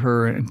it to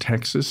her in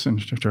Texas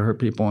and to her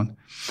people, and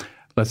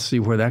let's see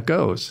where that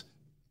goes.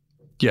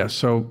 Yeah,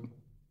 so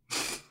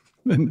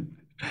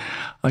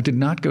I did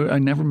not go, I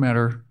never met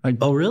her.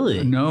 Oh,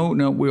 really?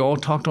 No, we all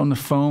talked on the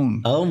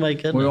phone. Oh, my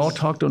goodness. We all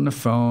talked on the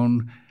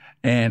phone,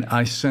 and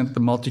I sent the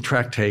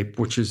multi-track tape,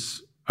 which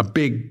is a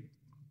big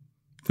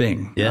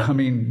thing. Yeah. I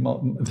mean,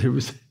 there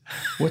was,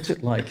 what's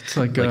it like? It's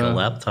like a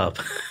laptop.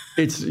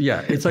 It's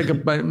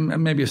like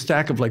maybe a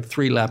stack of like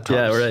 3 laptops.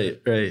 Yeah,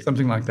 right.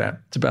 Something like that.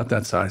 It's about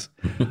that size.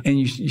 And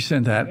you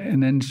send that,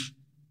 and then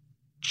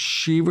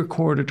she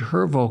recorded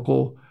her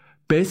vocal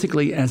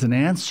basically as an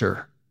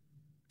answer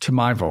to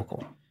my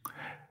vocal.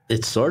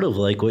 It's sort of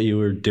like what you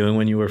were doing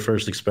when you were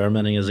first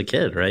experimenting as a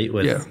kid, right?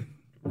 With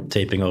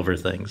taping over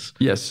things.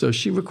 Yes. So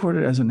she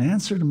recorded as an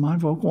answer to my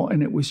vocal,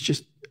 and it was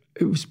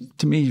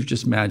to me,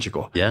 just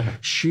magical. Yeah.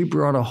 She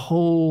brought a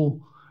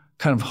whole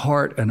kind of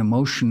heart and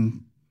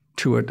emotion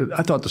to it.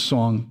 I thought the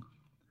song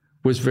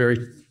was very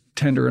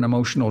tender and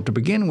emotional to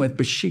begin with,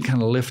 but she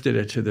kind of lifted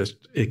it to this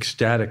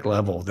ecstatic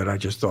level that I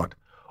just thought,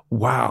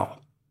 wow,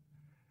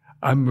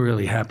 I'm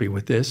really happy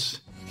with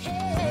this.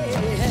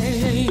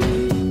 Hey,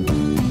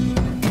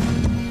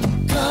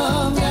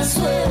 come dance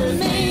with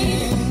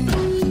me.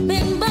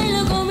 Ven,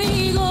 baila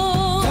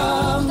conmigo.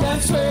 Come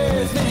dance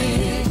with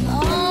me.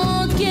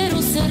 Oh,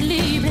 quiero ser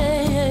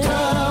libre.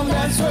 Come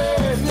dance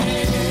with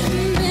me.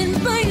 Ven,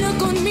 baila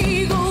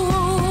conmigo.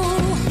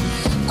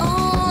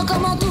 Oh,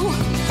 como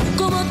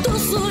tú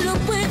solo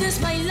puedes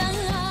bailar.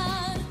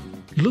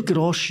 Look at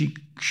all she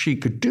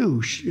could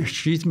do.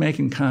 She's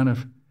making kind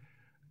of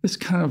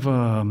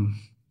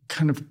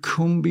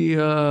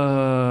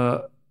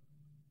cumbia,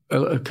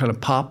 kind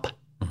of pop,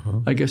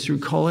 I guess you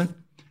would call it.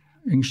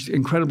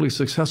 Incredibly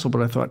successful,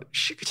 but I thought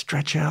she could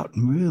stretch out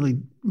and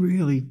really,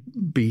 really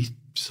be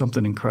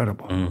something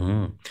incredible.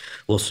 Mm-hmm.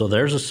 Well, so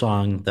there's a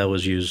song that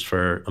was used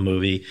for a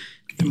movie.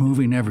 The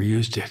movie never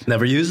used it.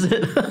 Never used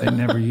it? They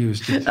never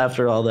used it.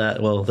 After all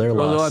that, well, they're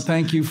Although lost.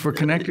 thank you for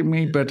connecting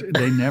me, but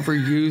they never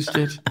used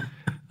it.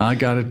 I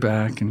got it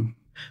back.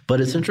 But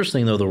it's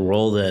interesting, though, the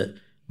role that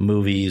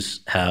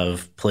movies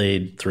have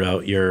played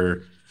throughout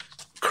your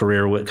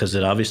career, because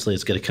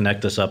it's going to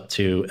connect us up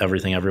to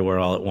Everything Everywhere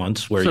All at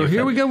Once. So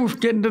here we go. We're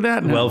getting to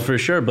that now. Well, for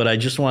sure. But I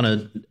just want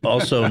to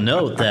also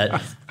note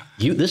that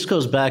this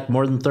goes back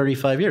more than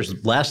 35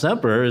 years. Last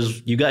Emperor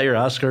you got your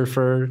Oscar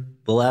for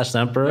The Last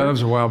Emperor. That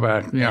was a while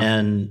back. Yeah.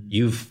 And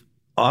you've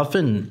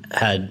often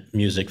had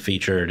music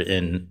featured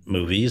in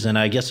movies. And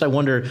I guess I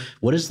wonder,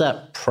 what is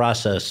that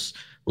process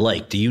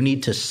like? Do you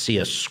need to see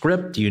a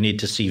script? Do you need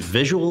to see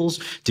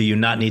visuals? Do you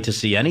not need to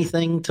see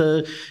anything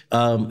to,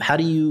 how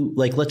do you,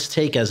 let's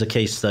take as a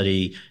case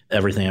study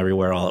Everything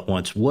Everywhere All at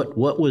Once.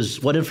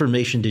 What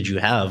information did you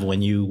have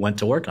when you went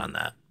to work on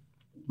that?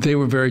 They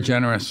were very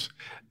generous.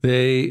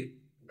 They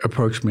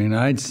approached me, and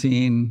I'd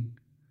seen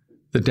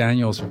the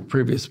Daniels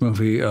previous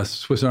movie,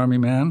 Swiss Army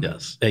Man.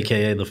 Yes,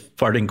 AKA the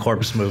farting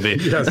corpse movie.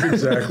 Yes,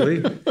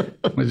 exactly.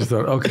 I just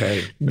thought,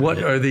 okay,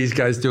 what are these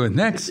guys doing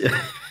next?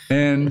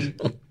 And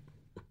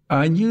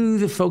I knew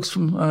the folks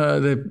from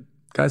the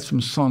guys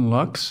from Son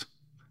Lux.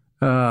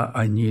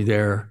 I knew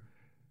their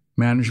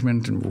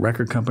management and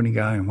record company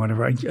guy and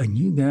whatever. I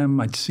knew them.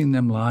 I'd seen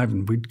them live,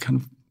 and we'd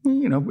kind of,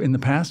 in the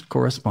past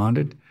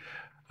corresponded.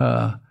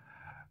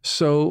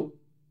 So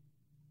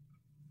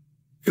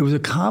it was a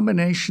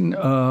combination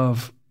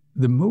of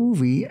the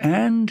movie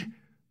and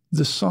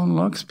the Son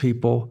Lux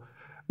people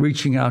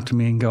reaching out to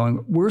me and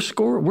going, we're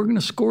going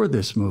to score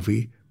this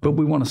movie, but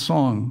we want a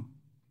song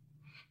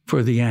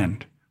for the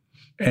end.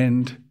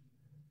 And,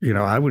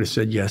 I would have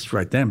said yes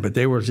right then, but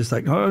they were just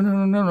like, oh,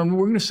 no,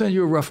 we're going to send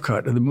you a rough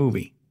cut of the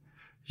movie.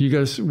 You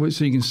guys, so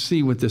you can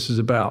see what this is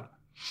about.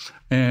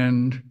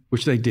 And,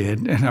 which they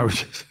did. And I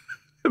was just,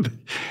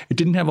 it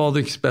didn't have all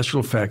the special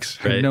effects,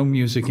 had no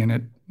music in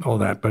it, all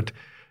that. But,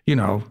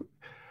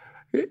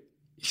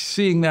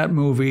 seeing that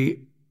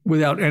movie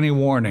without any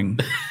warning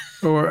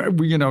or,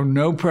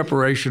 no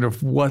preparation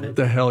of what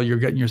the hell you're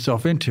getting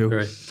yourself into.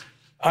 Right.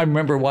 I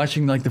remember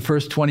watching like the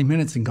first 20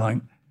 minutes and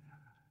going,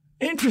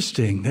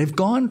 interesting. They've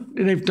done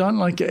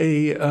like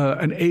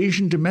an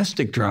Asian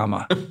domestic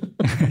drama.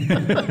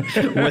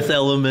 With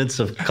elements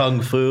of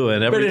kung fu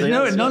and everything.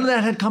 But none of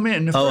that had come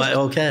in.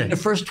 Okay. In the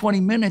first 20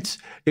 minutes,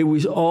 it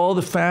was all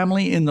the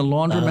family in the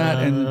laundromat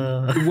and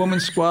the woman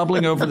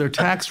squabbling over their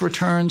tax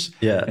returns.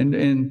 Yeah.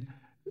 And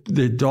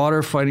the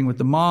daughter fighting with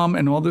the mom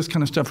and all this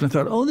kind of stuff. And I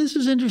thought, oh, this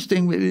is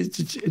interesting.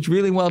 It's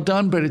really well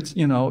done, but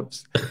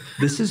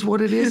this is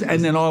what it is.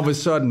 And then all of a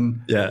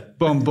sudden,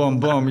 boom, boom,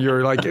 boom,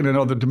 you're like in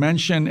another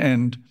dimension.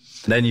 And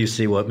then you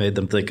see what made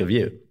them think of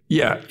you.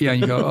 Yeah.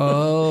 You go,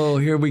 oh,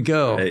 here we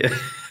go. Right.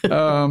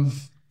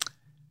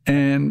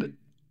 And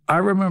I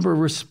remember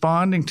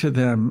responding to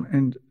them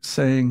and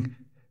saying,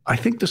 I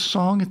think the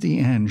song at the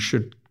end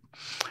should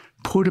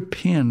put a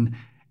pin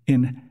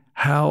in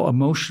how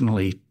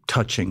emotionally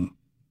touching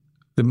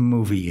the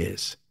movie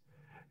is.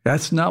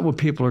 That's not what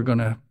people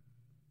are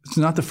it's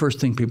not the first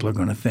thing people are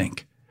going to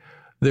think.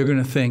 They're going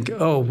to think,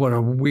 oh, what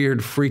a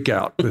weird freak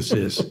out this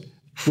is,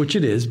 which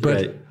it is.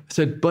 But I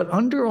said, but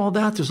under all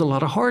that, there's a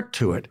lot of heart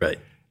to it. Right.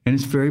 And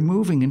it's very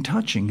moving and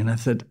touching. And I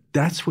said,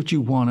 that's what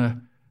you want to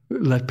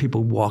let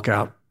people walk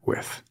out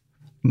with,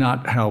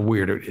 not how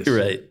weird it is.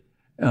 Right.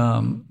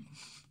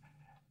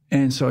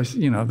 And so,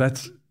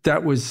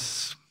 that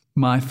was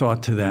my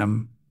thought to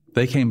them.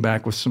 They came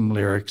back with some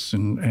lyrics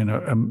and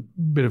a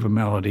bit of a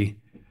melody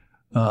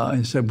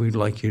and said, we'd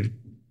like you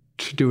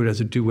to do it as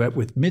a duet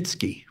with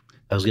Mitski.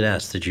 I was going to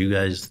ask, did you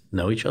guys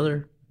know each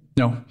other?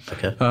 No.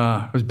 Okay.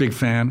 I was a big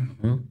fan.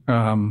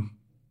 Mm-hmm.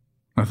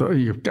 I thought,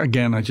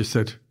 again, I just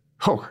said,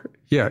 oh,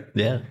 yeah,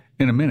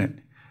 in a minute.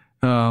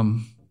 How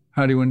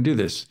do you want to do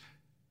this?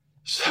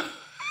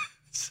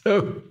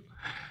 So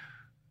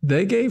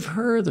they gave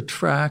her the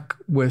track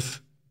with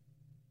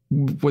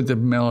the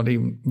melody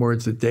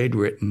words that they'd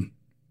written.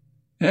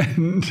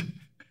 And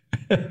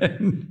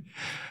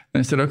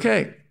I said,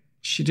 okay.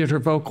 She did her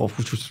vocal,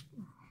 which was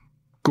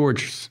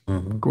gorgeous,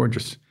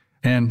 gorgeous.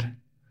 And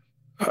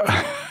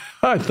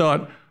I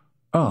thought,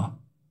 oh,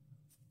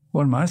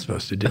 what am I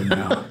supposed to do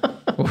now?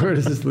 Where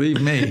does this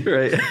leave me?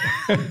 Right.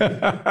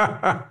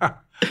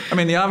 I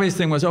mean, the obvious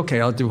thing was,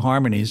 okay, I'll do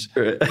harmonies.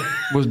 Right.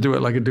 We'll do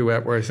it like a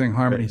duet where I sing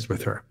harmonies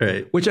with her,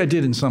 which I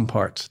did in some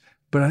parts.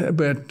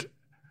 But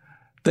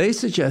they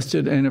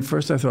suggested, and at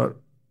first I thought,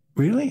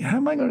 really? How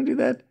am I going to do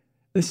that?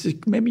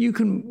 Maybe you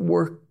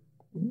can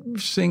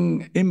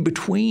sing in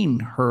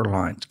between her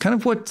lines, kind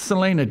of what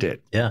Selena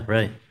did. Yeah,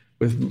 right.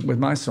 With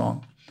my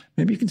song.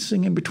 Maybe you can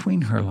sing in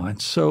between her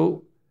lines.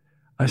 So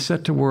I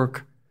set to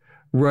work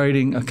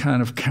writing a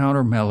kind of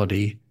counter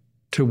melody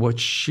to what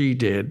she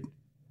did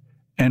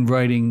and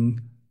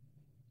writing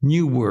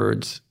new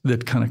words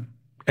that kind of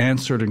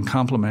answered and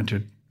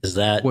complemented. Is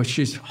that what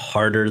she's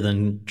harder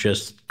than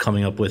just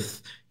coming up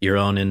with your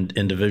own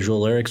individual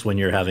lyrics when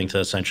you're having to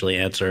essentially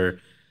answer?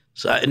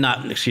 You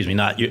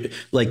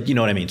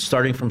know what I mean?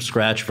 Starting from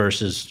scratch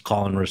versus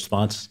call and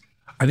response?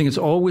 I think it's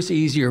always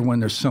easier when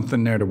there's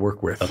something there to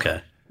work with.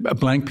 Okay. A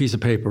blank piece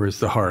of paper is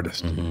the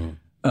hardest.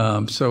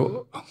 Mm-hmm.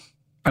 So,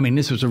 I mean,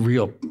 this was a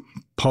real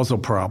puzzle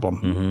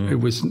problem. Mm-hmm.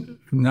 It was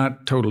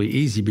not totally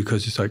easy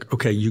because it's like,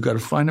 okay, you got to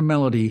find a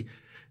melody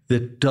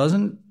that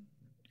doesn't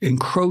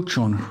encroach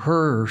on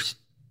her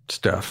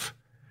stuff.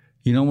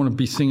 You don't want to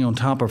be singing on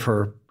top of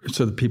her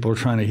so that people are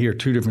trying to hear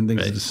two different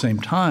things at the same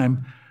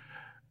time.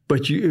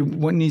 But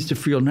one needs to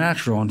feel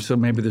natural, and so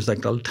maybe there's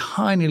like a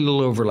tiny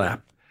little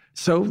overlap.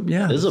 So,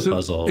 yeah. It is a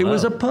puzzle. It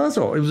was a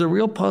puzzle. It was a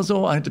real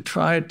puzzle. I had to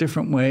try it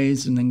different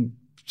ways and then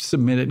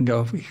submit it and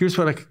go, here's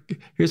what I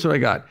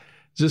got.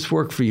 Does this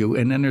work for you?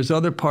 And then there's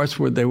other parts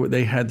where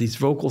they had these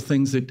vocal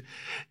things that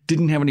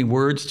didn't have any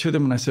words to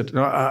them. And I said,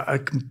 no, I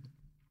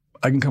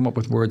can come up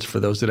with words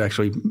for those that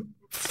actually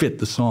fit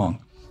the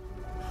song.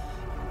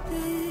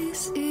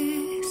 This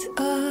is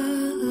a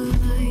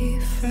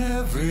life.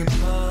 Every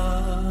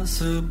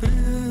possibility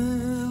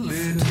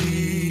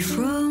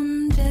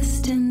From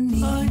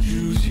destiny. I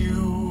choose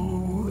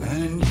you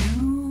and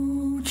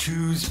you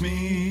choose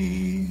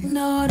me.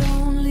 Not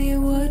only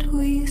what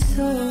we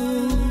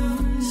sow,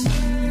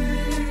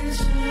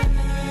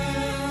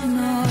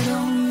 not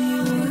only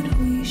what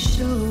we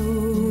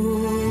show.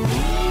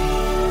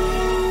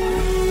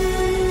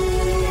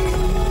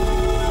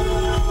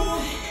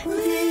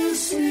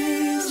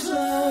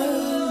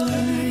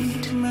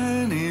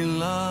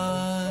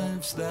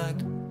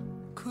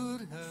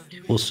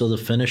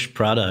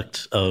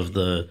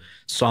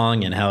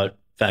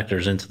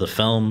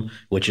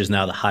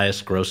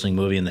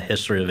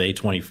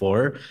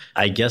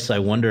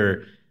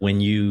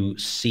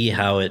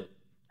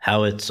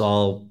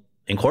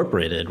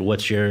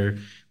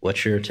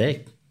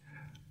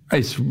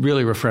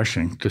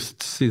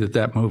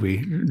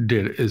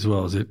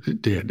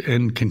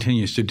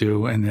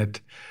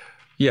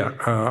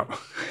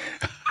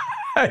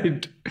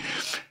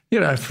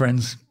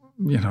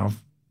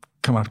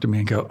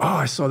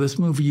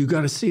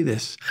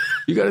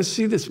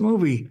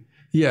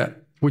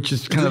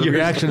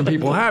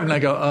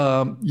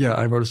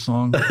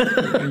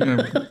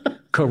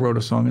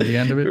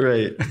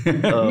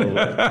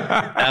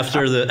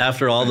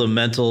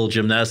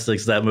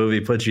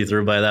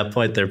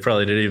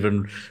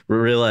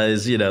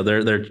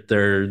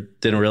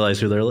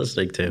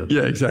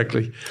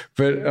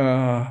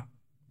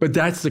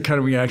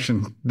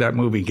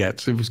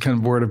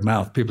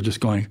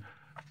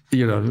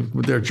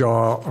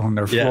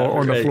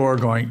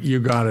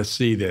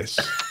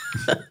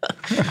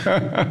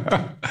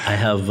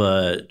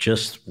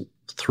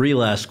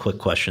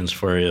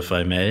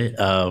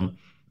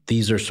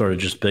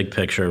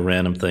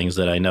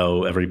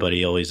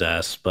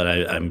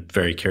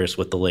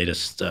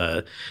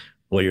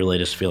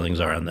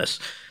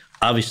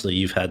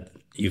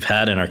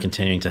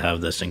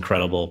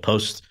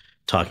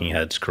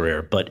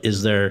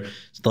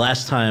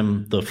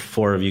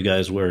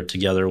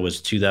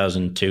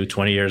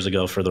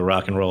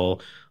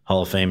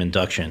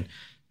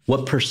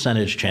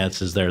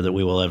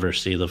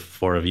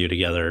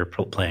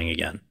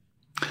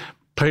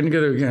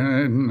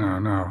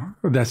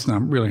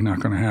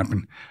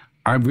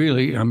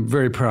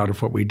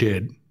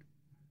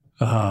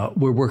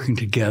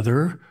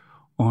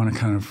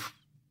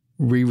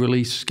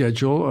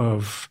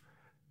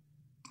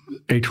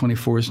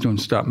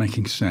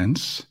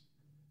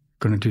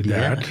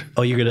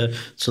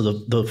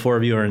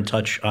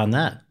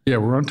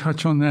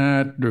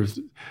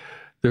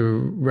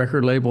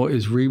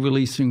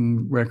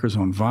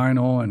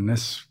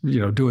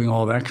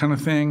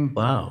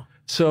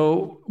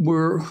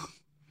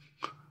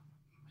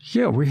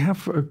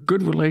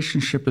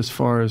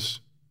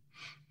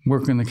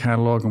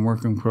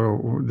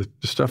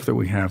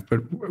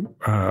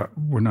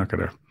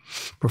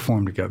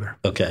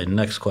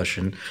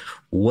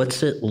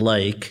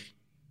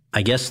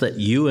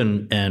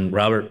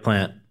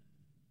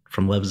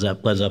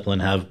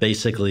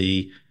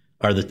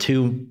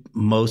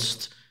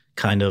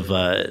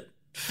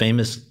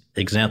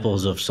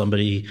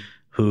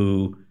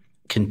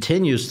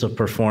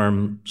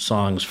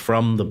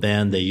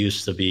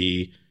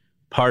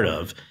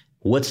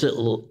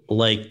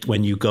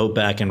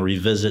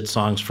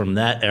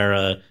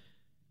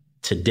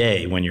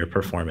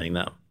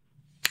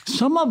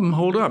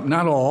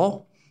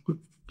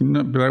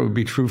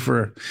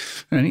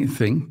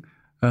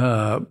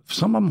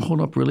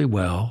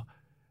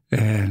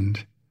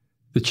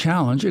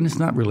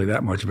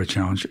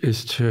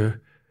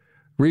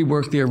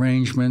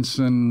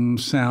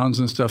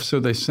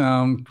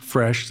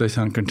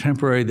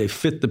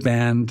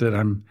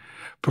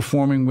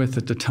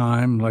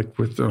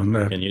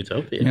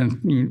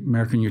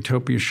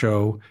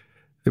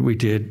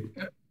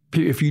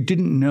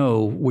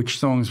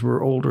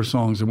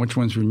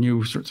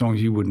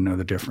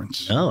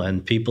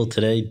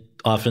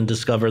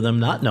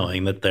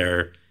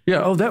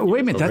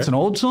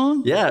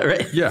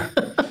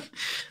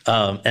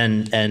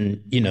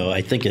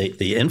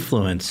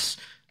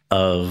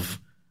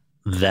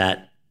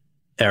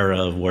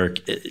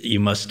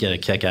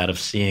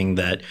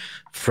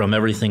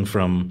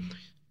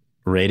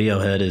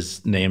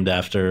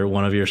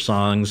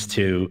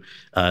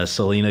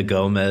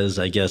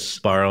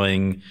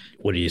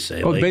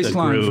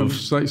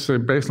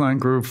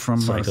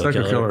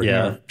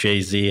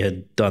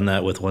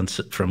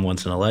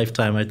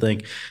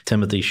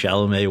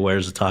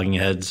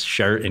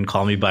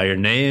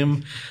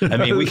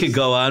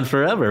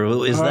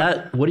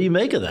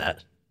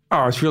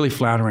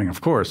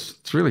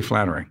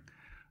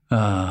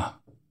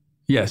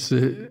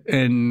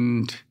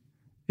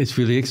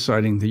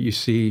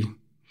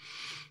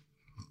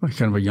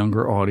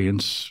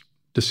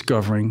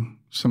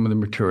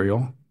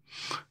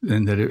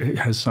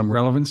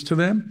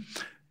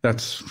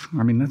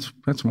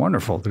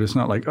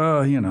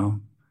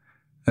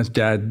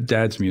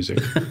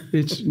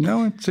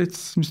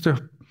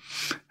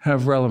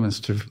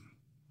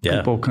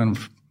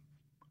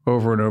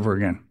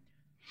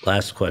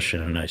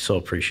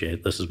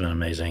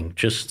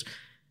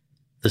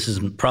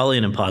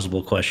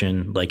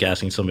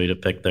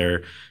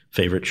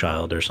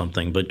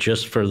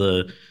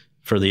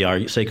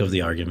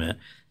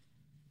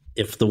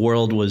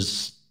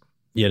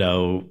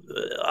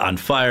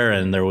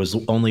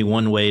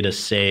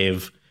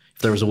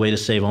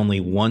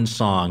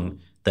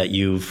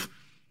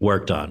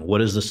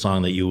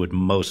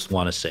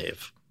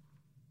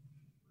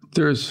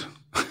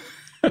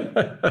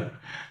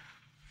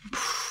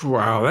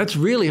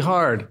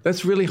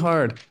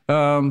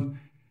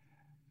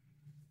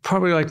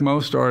 probably like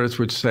most artists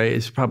would say,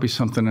 it's probably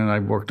something that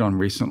I've worked on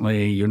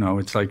recently. You know,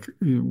 it's like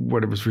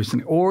whatever's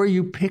recent. Or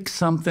you pick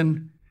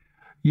something,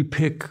 you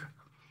pick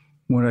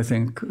what I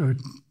think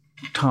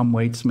Tom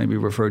Waits maybe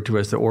referred to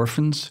as the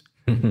orphans.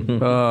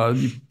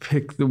 You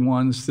pick the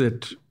ones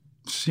that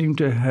seem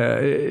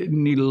to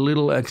need a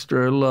little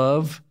extra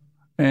love.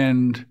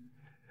 And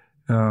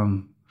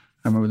I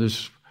remember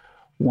there's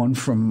one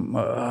from,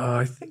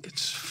 I think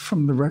it's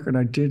from the record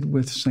I did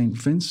with St.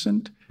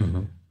 Vincent.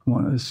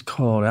 One is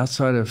called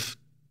Outside of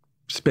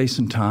Space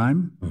and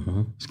Time.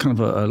 It's kind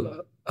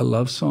of a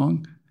love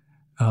song.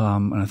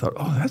 And I thought,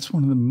 oh, that's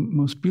one of the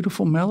most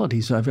beautiful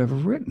melodies I've ever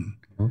written.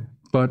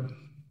 But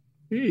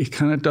it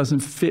kind of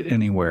doesn't fit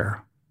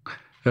anywhere.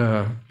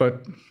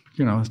 But,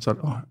 you know, I thought,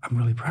 oh, I'm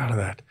really proud of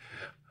that.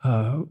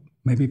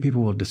 Maybe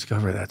people will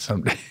discover that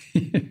someday.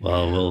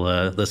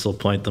 Well, this will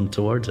point them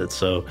towards it.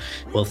 So,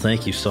 well,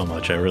 thank you so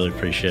much. I really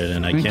appreciate it.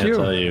 And I Thank can't you.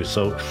 tell you.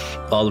 So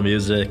all the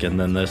music and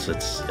then this,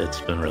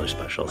 it's been really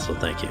special. So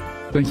thank you.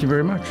 Thank you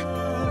very much.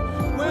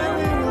 Where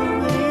will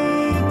we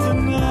meet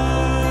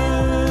tonight?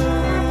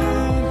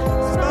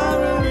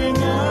 Spiraling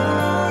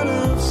out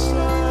of sight,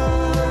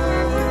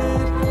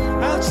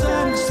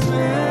 outside of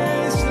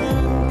space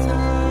and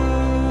time.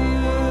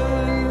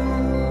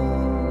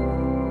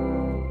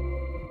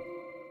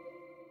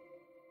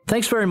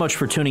 Thanks very much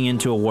for tuning in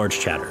to Awards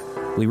Chatter.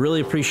 We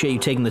really appreciate you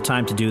taking the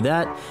time to do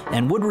that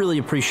and would really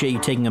appreciate you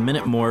taking a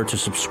minute more to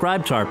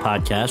subscribe to our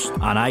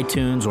podcast on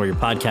iTunes or your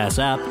podcast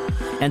app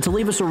and to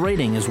leave us a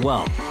rating as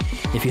well.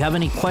 If you have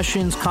any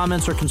questions,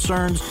 comments, or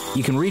concerns,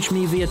 you can reach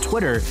me via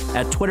Twitter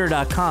at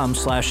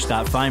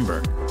twitter.com/Scott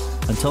Feinberg.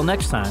 Until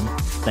next time,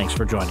 thanks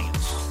for joining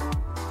us.